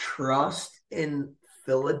just trust in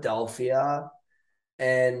Philadelphia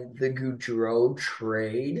and the Goudreau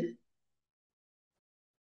trade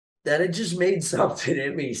that it just made something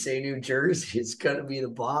in me say New Jersey is going to be the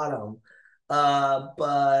bottom.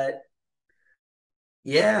 But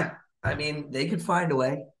yeah, I mean, they could find a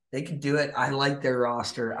way. They could do it. I like their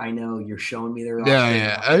roster. I know you're showing me their Yeah, roster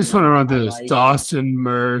yeah. now. I just want to run I through this. like it. Dawson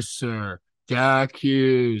Mercer, Jack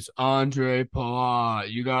Hughes, Andre Palat.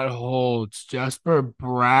 You got Holtz, Jesper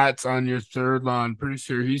Bratt's on your third line. Pretty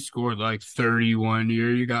sure he scored like 31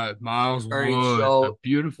 year. You got Miles All right, Wood, a so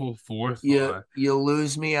beautiful fourth you line. you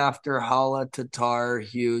lose me after Hala, Tatar,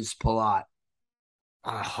 Hughes, Palat.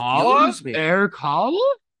 You Holla, lose me. Eric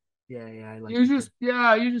Holla. Yeah, yeah, I like You it too. just,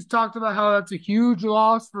 yeah, you just talked about how that's a huge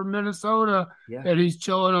loss for Minnesota Yeah, that he's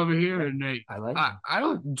chilling over here. yeah, And I like I, him. I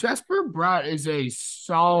don't. Jesper Bratt is a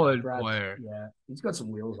Yeah, solid Brad. player. Yeah, he's got some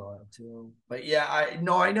wheels on him too. But yeah, I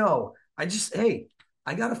no, I know. I just hey,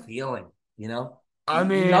 I got a feeling. You know, I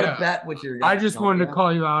you mean, got to bet with your I gut, just don't wanted to you?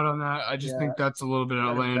 call you out on that. I just Yeah, think that's a little bit you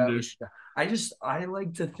got to bet with outlandish. your gut. I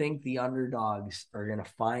like to think the underdogs are gonna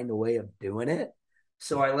find a way of doing it.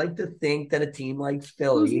 So I like to think that a team like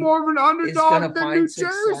Who's Philly more of an is gonna underdog than find New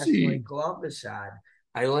success like Jersey? Columbus had.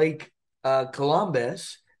 I like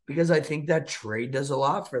Columbus because I think that trade does a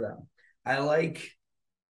lot for them. I like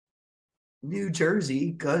New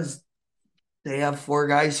Jersey because they have four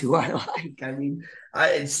guys who I like. I mean,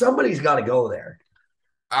 somebody's got to go there.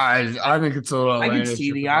 I think it's a little I could outlandish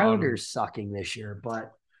see at the the bottom. Islanders sucking this year,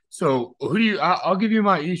 but So who do you? I'll give you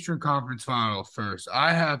my Eastern Conference final first.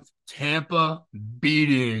 I have Tampa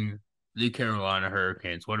beating the Carolina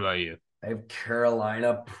Hurricanes. What about you? I have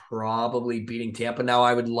Carolina probably beating Tampa. Now,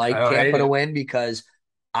 I would I like don't hate Tampa to it. win because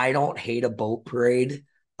I don't hate a boat parade.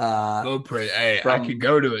 Uh, Go pray. Hey, I could from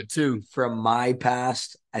go to it too. from my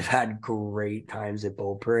past, I've had great times at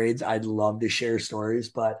boat parades. I'd love to share stories,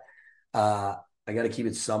 but uh, I got to keep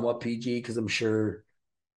it somewhat PG because I'm sure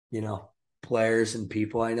players and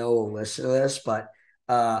people I know will listen to this, but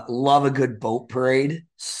love a good boat parade.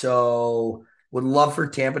 So would love for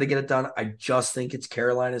Tampa to get it done. I just think it's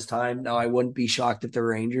Carolina's time. Now I wouldn't be shocked if the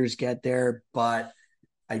Rangers get there, but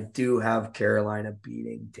I do have Carolina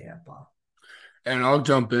beating Tampa. And I'll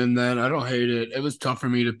jump in then. I don't hate it. It was tough for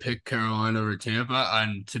me to pick Carolina over Tampa.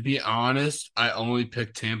 And to be honest, I only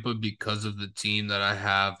picked Tampa because of the team that I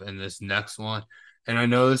have in this next one. And I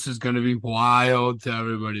know this is going to be wild to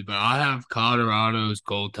everybody, but I have Colorado's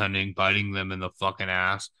goaltending biting them in the fucking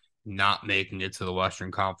ass, not making it to the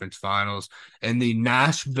Western Conference Finals. And the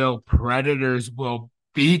Nashville Predators will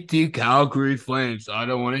beat the Calgary Flames. I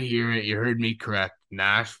don't want to hear it. You heard me correct.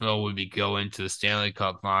 Nashville would be going to the Stanley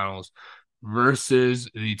Cup Finals versus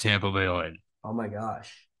the Tampa Bay Lightning. Oh my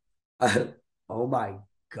gosh. Oh my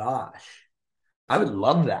gosh. I would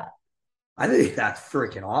love that. I think that's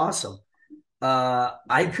freaking awesome.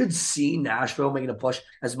 I could see Nashville making a push.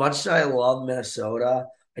 As much as I love Minnesota,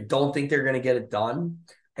 I don't think they're going to get it done.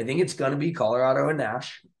 I think it's going to be Colorado and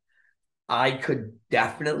Nash. I could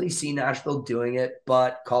definitely see Nashville doing it,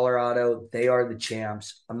 but Colorado, they are the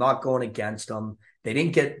champs. I'm not going against them. They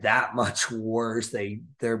didn't get that much worse.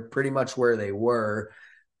 They're pretty much where they were.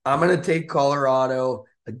 I'm going to take Colorado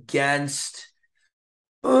against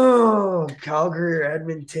Calgary or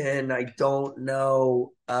Edmonton. I don't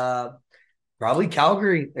know. Probably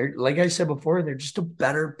Calgary. They're, like I said before, they're just a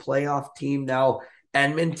better playoff team now.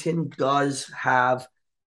 Edmonton does have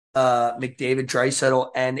McDavid,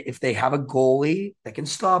 Draisaitl, and if they have a goalie that can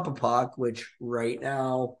stop a puck, which right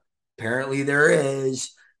now apparently there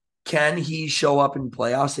is, can he show up in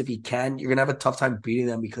playoffs? If he can, you're gonna have a tough time beating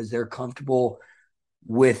them because they're comfortable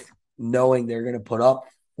with knowing they're gonna put up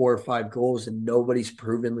 4 or 5 goals and nobody's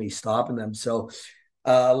provenly stopping them. So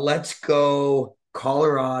let's go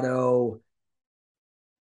Colorado.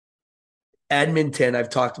 Edmonton, I've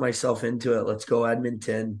talked myself into it. Let's go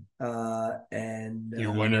Edmonton.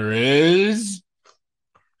 Your winner is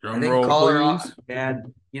I drum think roll, Colorado, please.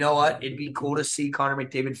 man, you know what? It'd be cool to see Connor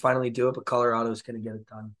McDavid finally do it, but Colorado's going to get it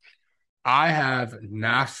done. I have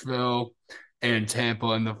Nashville and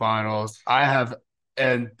Tampa in the finals.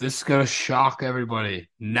 And this is gonna shock everybody.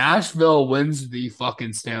 Nashville wins the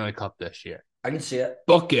fucking Stanley Cup this year. I can see it.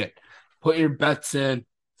 Book it. Put your bets in.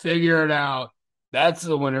 Figure it out. That's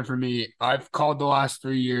the winner for me. I've called the last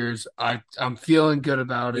 3 years. I'm feeling good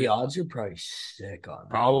about The it. odds are probably sick on that.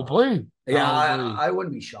 Probably. Yeah, Probably. I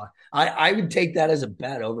wouldn't be shocked. I would take that as a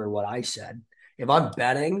bet over what I said. If I'm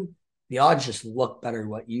betting, the odds just look better.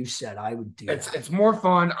 What you said, I would do It's that. it's more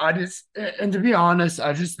fun. And to be honest,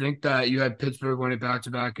 I just think that you had Pittsburgh win it back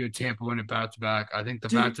to back, you had Tampa win it back to back. I think the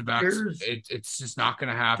back Dude, to backs, it's just not going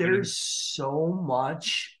to happen. there's so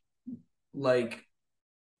much like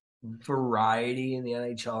variety in the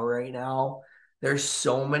NHL right now. There's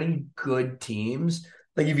so many good teams.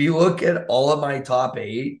 Like if you look at all of my top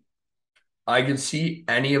eight, I could see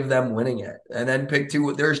any of them winning it. And then pick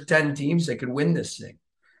two. There's 10 teams that could win this thing.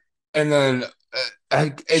 And then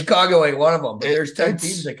it Chicago ain't one of them, but it there's 10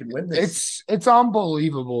 teams that could win this thing. it's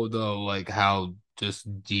unbelievable though, like how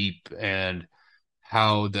just deep and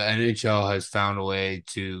how the NHL has found a way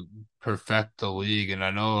to perfect the league. And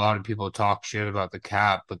I know a lot of people talk shit about the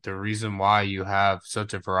cap, but the reason why you have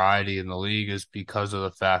such a variety in the league is because of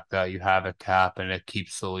the fact that you have a cap and it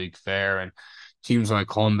keeps the league fair. And teams like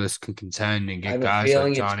Columbus can contend and I get have a guys like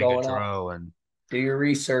feeling it's Johnny going up. Gaudreau and Do your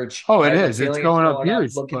research. oh, I it have a is. It's feeling it's going up going up.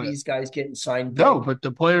 huge, Look at but these guys getting signed no, big but the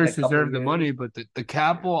in a players couple deserve the years. money, but the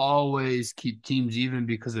cap will always keep teams even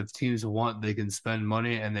because if teams want, they can spend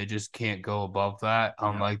money and they just can't go above that,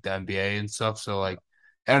 Yeah. unlike the NBA and stuff. So like,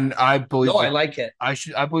 and I No, believe I that like it.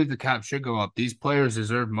 I believe the cap should go up. These players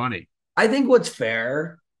deserve money. I think what's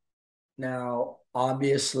fair now,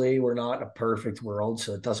 obviously, we're not in a perfect world,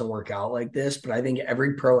 so it doesn't work out like this, but I think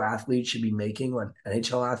every pro athlete should be making what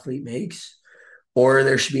NHL athlete makes, or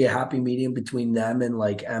there should be a happy medium between them and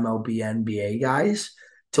like MLB, NBA guys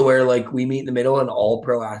to where like we meet in the middle and all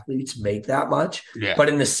pro athletes make that much. Yeah. But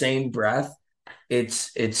in the same breath,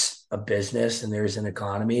 it's a business and there's an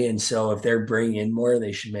economy. And so if they're bringing in more,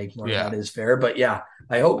 they should make more. Yeah. That is fair. But yeah,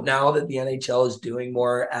 I hope now that the NHL is doing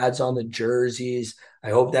more ads on the jerseys, I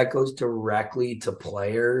hope that goes directly to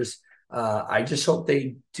players. I just hope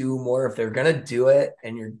they do more if they're gonna do it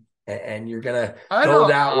and you're gonna I go don't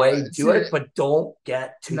that way, do see. it, but don't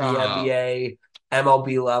get to the No. NBA,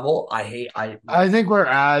 MLB level. I I think where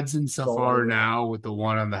ads and stuff don't want to are do it. now with the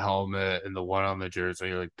one on the helmet and the one on the jersey,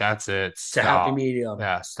 you're like, that's it. It's a happy Stop. medium.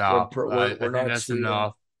 Yeah, We're stop. we're I we're think not that's Sweden.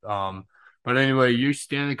 enough. Um, but anyway, your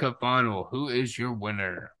Stanley Cup final. Who is your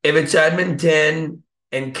winner? If it's Edmonton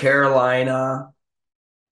and Carolina,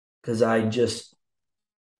 because I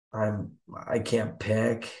can't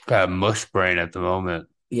pick. Got a mush brain at the moment.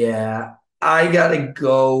 Yeah, I gotta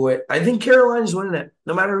go with. I think Carolina's winning it,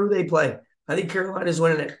 no matter who they play. I think Carolina's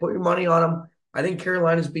winning it. Put your money on them. I think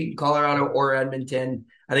Carolina's beating Colorado or Edmonton.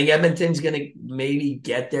 I think Edmonton's gonna maybe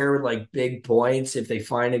get there with like big points if they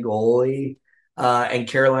find a goalie, and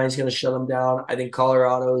Carolina's gonna shut them down. I think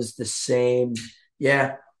Colorado is the same.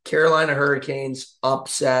 Yeah, Carolina Hurricanes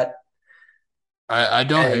upset. I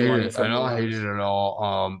don't hate Anyone it. I from the don't hate it West. at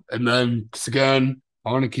all. And then again,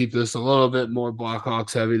 I want to keep this a little bit more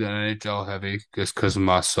Blackhawks heavy than NHL heavy, just because of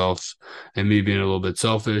myself and me being a little bit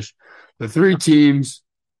selfish. The three teams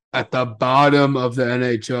at the bottom of the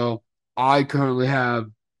NHL, I currently have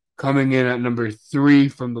coming in at number three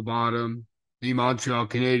from the bottom, the Montreal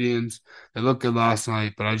Canadiens. They looked good last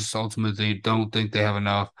night, but I just ultimately don't think they have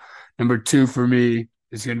enough. Number two for me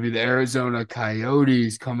is going to be the Arizona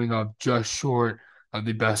Coyotes coming up just short of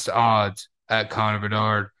the best odds at Connor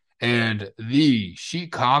Bedard. And the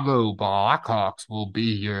Chicago Blackhawks will be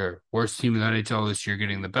your worst team in the NHL this year,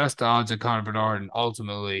 getting the best odds at Connor Bedard and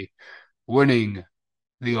ultimately winning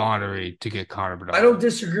the lottery to get Connor I don't Bedard.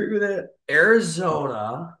 disagree with it.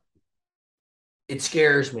 Arizona, it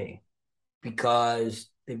scares me because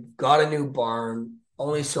they've got a new barn,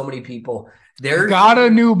 only so many people. You They're got a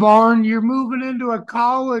new barn. You're moving into a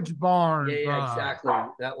college yeah, barn, yeah, bro. exactly.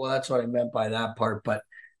 That's what I meant by that part. But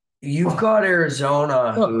you've got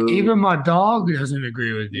Arizona Look, even who, my dog doesn't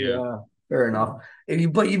agree with you. yeah, fair enough.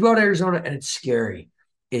 But you've got Arizona and it's scary.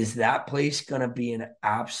 Is that place gonna be an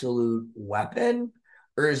absolute weapon,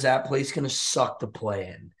 or is that place gonna suck to play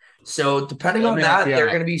in? So depending Let on me help that, you they're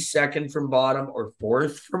out. gonna be second from bottom or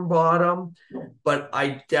fourth from bottom. But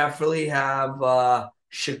I definitely have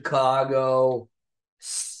Chicago,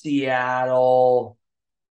 Seattle,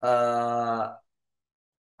 uh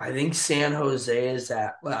I think San Jose is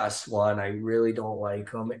that last one. I really don't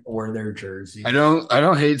like them or their jerseys. I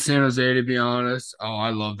don't hate San Jose to be honest. Oh, I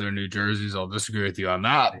love their New Jerseys. I'll disagree with you on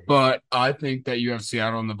that. But I think that you have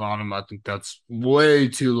Seattle on the bottom. I think that's way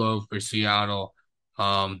too low for Seattle.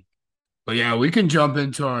 Um, but yeah, we can jump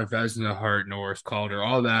into our Vezina Heart, Norris Calder,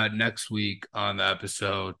 all that next week on the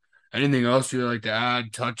episode. Anything else you'd like to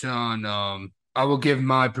add, touch on? I will give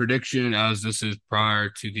my prediction as this is prior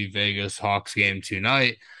to the Vegas Hawks game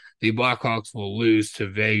tonight. The Blackhawks will lose to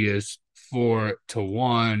Vegas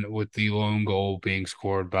 54-1 with the lone goal being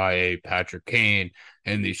scored by a Patrick Kane,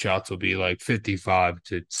 and the shots will be like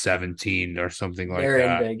 55-17 or something like They're in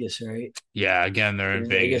that. Vegas, right? Yeah, again, they're in Is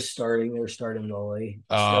Vegas Vegas. starting? They're starting goalie.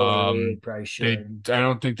 Still early. They probably should. I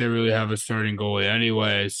don't think they really have a starting goalie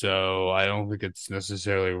anyway, so I don't think it's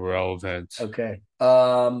necessarily relevant. Okay.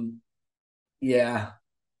 Yeah.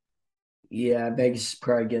 Yeah, Vegas is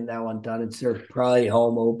probably getting that one done. It's their probably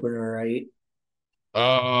home opener, right?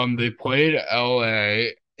 They played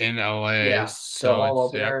LA in LA, Yeah. So so home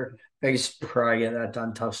it's yep. opener. Vegas is probably getting that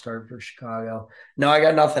done. Tough start for Chicago. No, I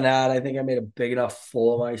got nothing to add. I think I made a big enough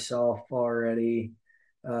fool of myself already.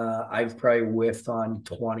 I've probably whiffed on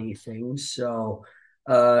 20 things. So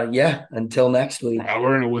yeah, until next week.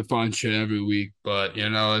 We're gonna whip on shit every week, but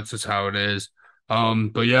that's just how it is.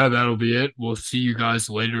 But yeah, that'll be it. We'll see you guys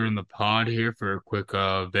later in the pod here for a quick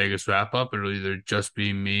Vegas wrap up. It'll either just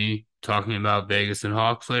be me talking about Vegas and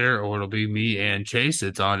Hawks later, or it'll be me and Chase.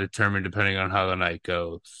 It's undetermined depending on how the night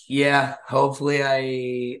goes. Yeah, hopefully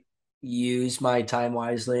I use my time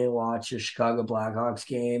wisely and watch a Chicago Blackhawks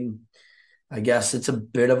game. I guess it's a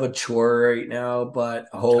bit of a chore right now, but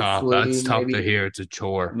Tough. hopefully That's tough to maybe hear. It's a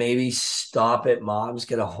chore. maybe stop at mom's,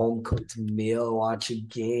 get a home cooked meal, watch a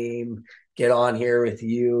game, get on here with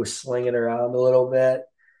you, sling it around a little bit.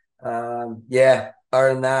 Yeah,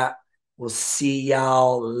 other than that, we'll see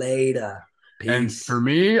y'all later. And for Peace.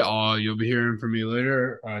 me, you'll be hearing from me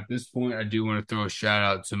later. At this point, I do want to throw a shout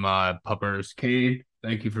out to my puppers, Kane.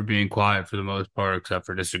 Thank you for being quiet for the most part, except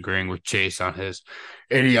for disagreeing with Chase on his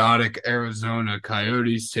idiotic Arizona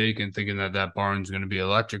Coyotes take and thinking that that barn's going to be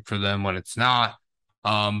electric for them when it's not.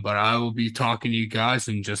 But I will be talking to you guys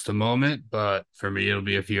in just a moment. But for me, it'll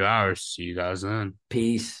be a few hours. See you guys then.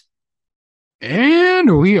 Peace.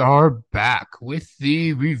 And we are back with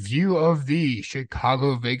the review of the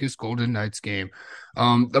Chicago Vegas Golden Knights game.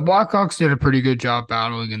 The Blackhawks did a pretty good job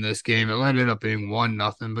battling in this game. It ended up being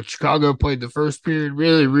 1-0, but Chicago played the first period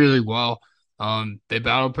really, really well. They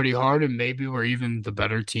battled pretty hard and maybe were even the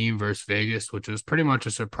better team versus Vegas, which was pretty much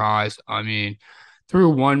a surprise. I mean,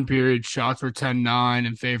 through one period, shots were 10-9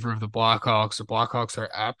 in favor of the Blackhawks. The Blackhawks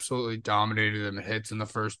are absolutely dominated them in hits in the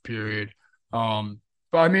first period.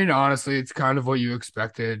 But I mean, honestly, it's kind of what you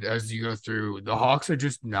expected as you go through. The Hawks are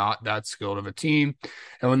just not that skilled of a team.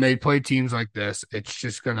 And when they play teams like this, it's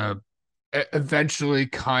just gonna eventually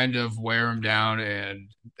kind of wear them down, and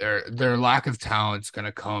their lack of talent's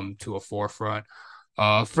gonna come to a forefront.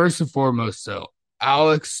 First and foremost, so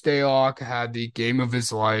Alex Stalock had the game of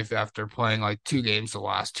his life after playing like two games the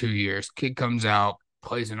last 2 years. Kid comes out,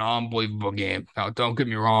 plays an unbelievable game. Now, don't get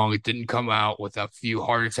me wrong, it didn't come out with a few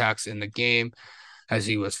heart attacks in the game as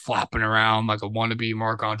he was flopping around like a wannabe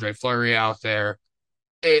Marc-Andre Fleury out there.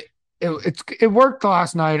 It it worked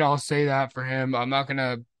last night. I'll say that for him. I'm not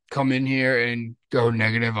gonna come in here and go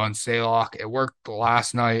negative on Saylock. It worked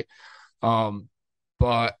last night. Um,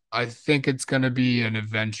 but I think it's gonna be an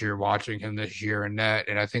adventure watching him this year in net,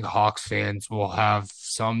 and I think Hawks fans will have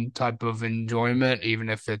some type of enjoyment, even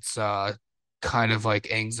if it's kind of like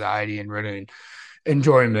anxiety and ridden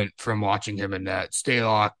enjoyment from watching him in net.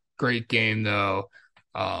 Staylock, great game though.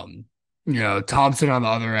 Um, Thompson on the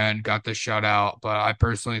other end got the shutout, but I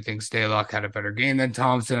personally think Staylock had a better game than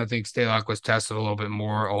Thompson. I think Staylock was tested a little bit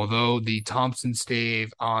more, although the Thompson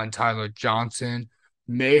stave on Tyler Johnson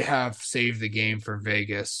may have saved the game for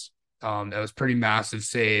Vegas. That was pretty massive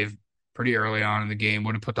save pretty early on in the game.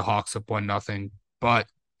 Would have put the Hawks up 1-0, but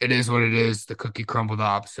it is what it is. The cookie crumbled the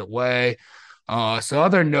opposite way. So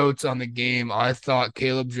other notes on the game, I thought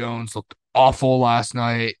Caleb Jones looked awful last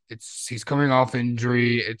night. He's coming off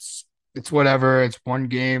injury. It's whatever. It's one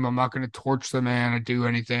game. I'm not going to torch the man or do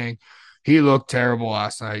anything. He looked terrible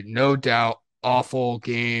last night. No doubt. Awful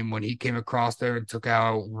game when he came across there and took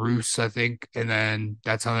out Roos, I think, and then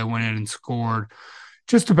that's how they went in and scored.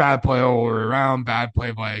 Just a bad play all the way around. Bad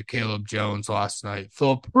play by Caleb Jones last night.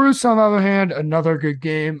 Philip Bruce, on the other hand, another good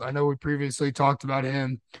game. I know we previously talked about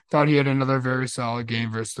him. Thought he had another very solid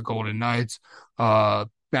game versus the Golden Knights.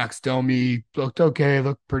 Max Domi looked okay,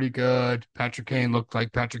 looked pretty good. Patrick Kane looked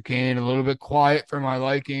like Patrick Kane, a little bit quiet for my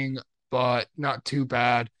liking, but not too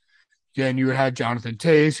bad. Then you had Jonathan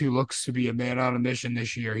Toews, who looks to be a man on a mission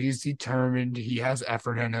this year. He's determined. He has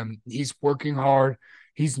effort in him. He's working hard.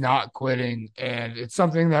 He's not quitting. And it's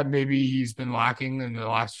something that maybe he's been lacking in the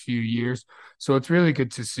last few years. So it's really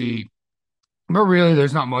good to see. But really,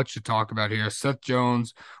 there's not much to talk about here. Seth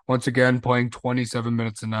Jones, once again, playing 27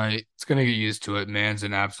 minutes a night. It's going to get used to it. Man's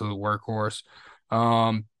an absolute workhorse.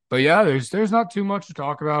 But yeah, there's not too much to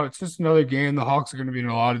talk about. It's just another game. The Hawks are going to be in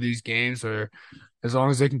a lot of these games, or as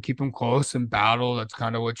long as they can keep them close and battle, that's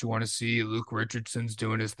kind of what you want to see. Luke Richardson's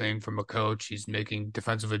doing his thing from a coach. He's making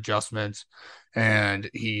defensive adjustments, and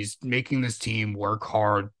he's making this team work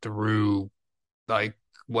hard through like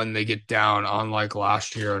when they get down, unlike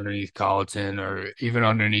last year underneath Colleton or even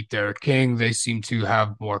underneath Derek King, they seem to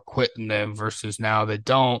have more quit in them versus now they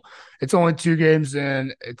don't. It's only 2 games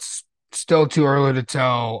in. It's still too early to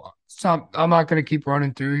tell. I'm not going to keep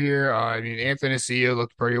running through here. I mean, Anthony Cia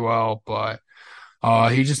looked pretty well, but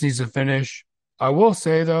he just needs to finish. I will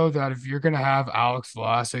say though that if you're gonna have Alex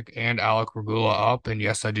Vlasic and Alec Regula up, and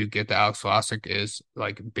yes, I do get that Alex Vlasic is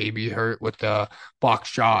like baby hurt with the block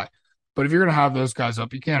shot, but if you're gonna have those guys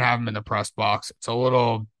up, you can't have them in the press box. It's a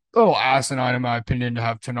little asinine in my opinion to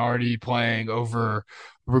have Tenardi playing over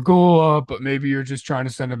Regula, but maybe you're just trying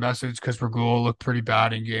to send a message because Regula looked pretty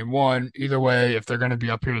bad in game one. Either way, if they're gonna be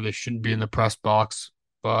up here, they shouldn't be in the press box.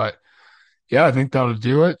 But yeah, I think that'll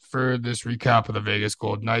do it for this recap of the Vegas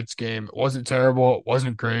Golden Knights game. It wasn't terrible. It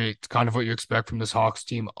wasn't great. It's kind of what you expect from this Hawks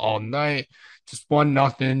team all night. Just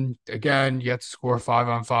 1-0. Again, you have to score a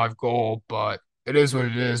 5-on-5 goal, but it is what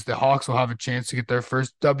it is. The Hawks will have a chance to get their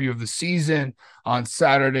first W of the season on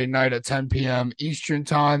Saturday night at 10 p.m. Eastern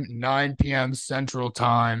Time, 9 p.m. Central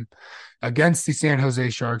Time against the San Jose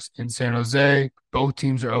Sharks in San Jose. Both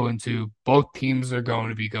teams are 0-2. Both teams are going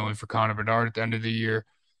to be going for Connor Bedard at the end of the year.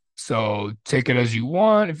 So take it as you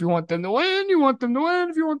want. If you want them to win, you want them to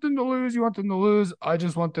win. If you want them to lose, you want them to lose. I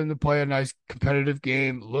just want them to play a nice competitive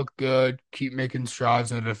game, look good, keep making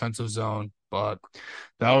strides in the defensive zone. But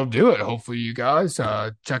that'll do it. Hopefully, you guys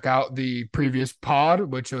check out the previous pod,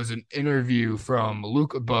 which was an interview from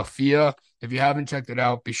Luke Buffia. If you haven't checked it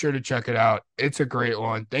out, be sure to check it out. It's a great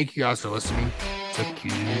one. Thank you guys for listening to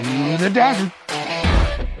Cue the Dagger.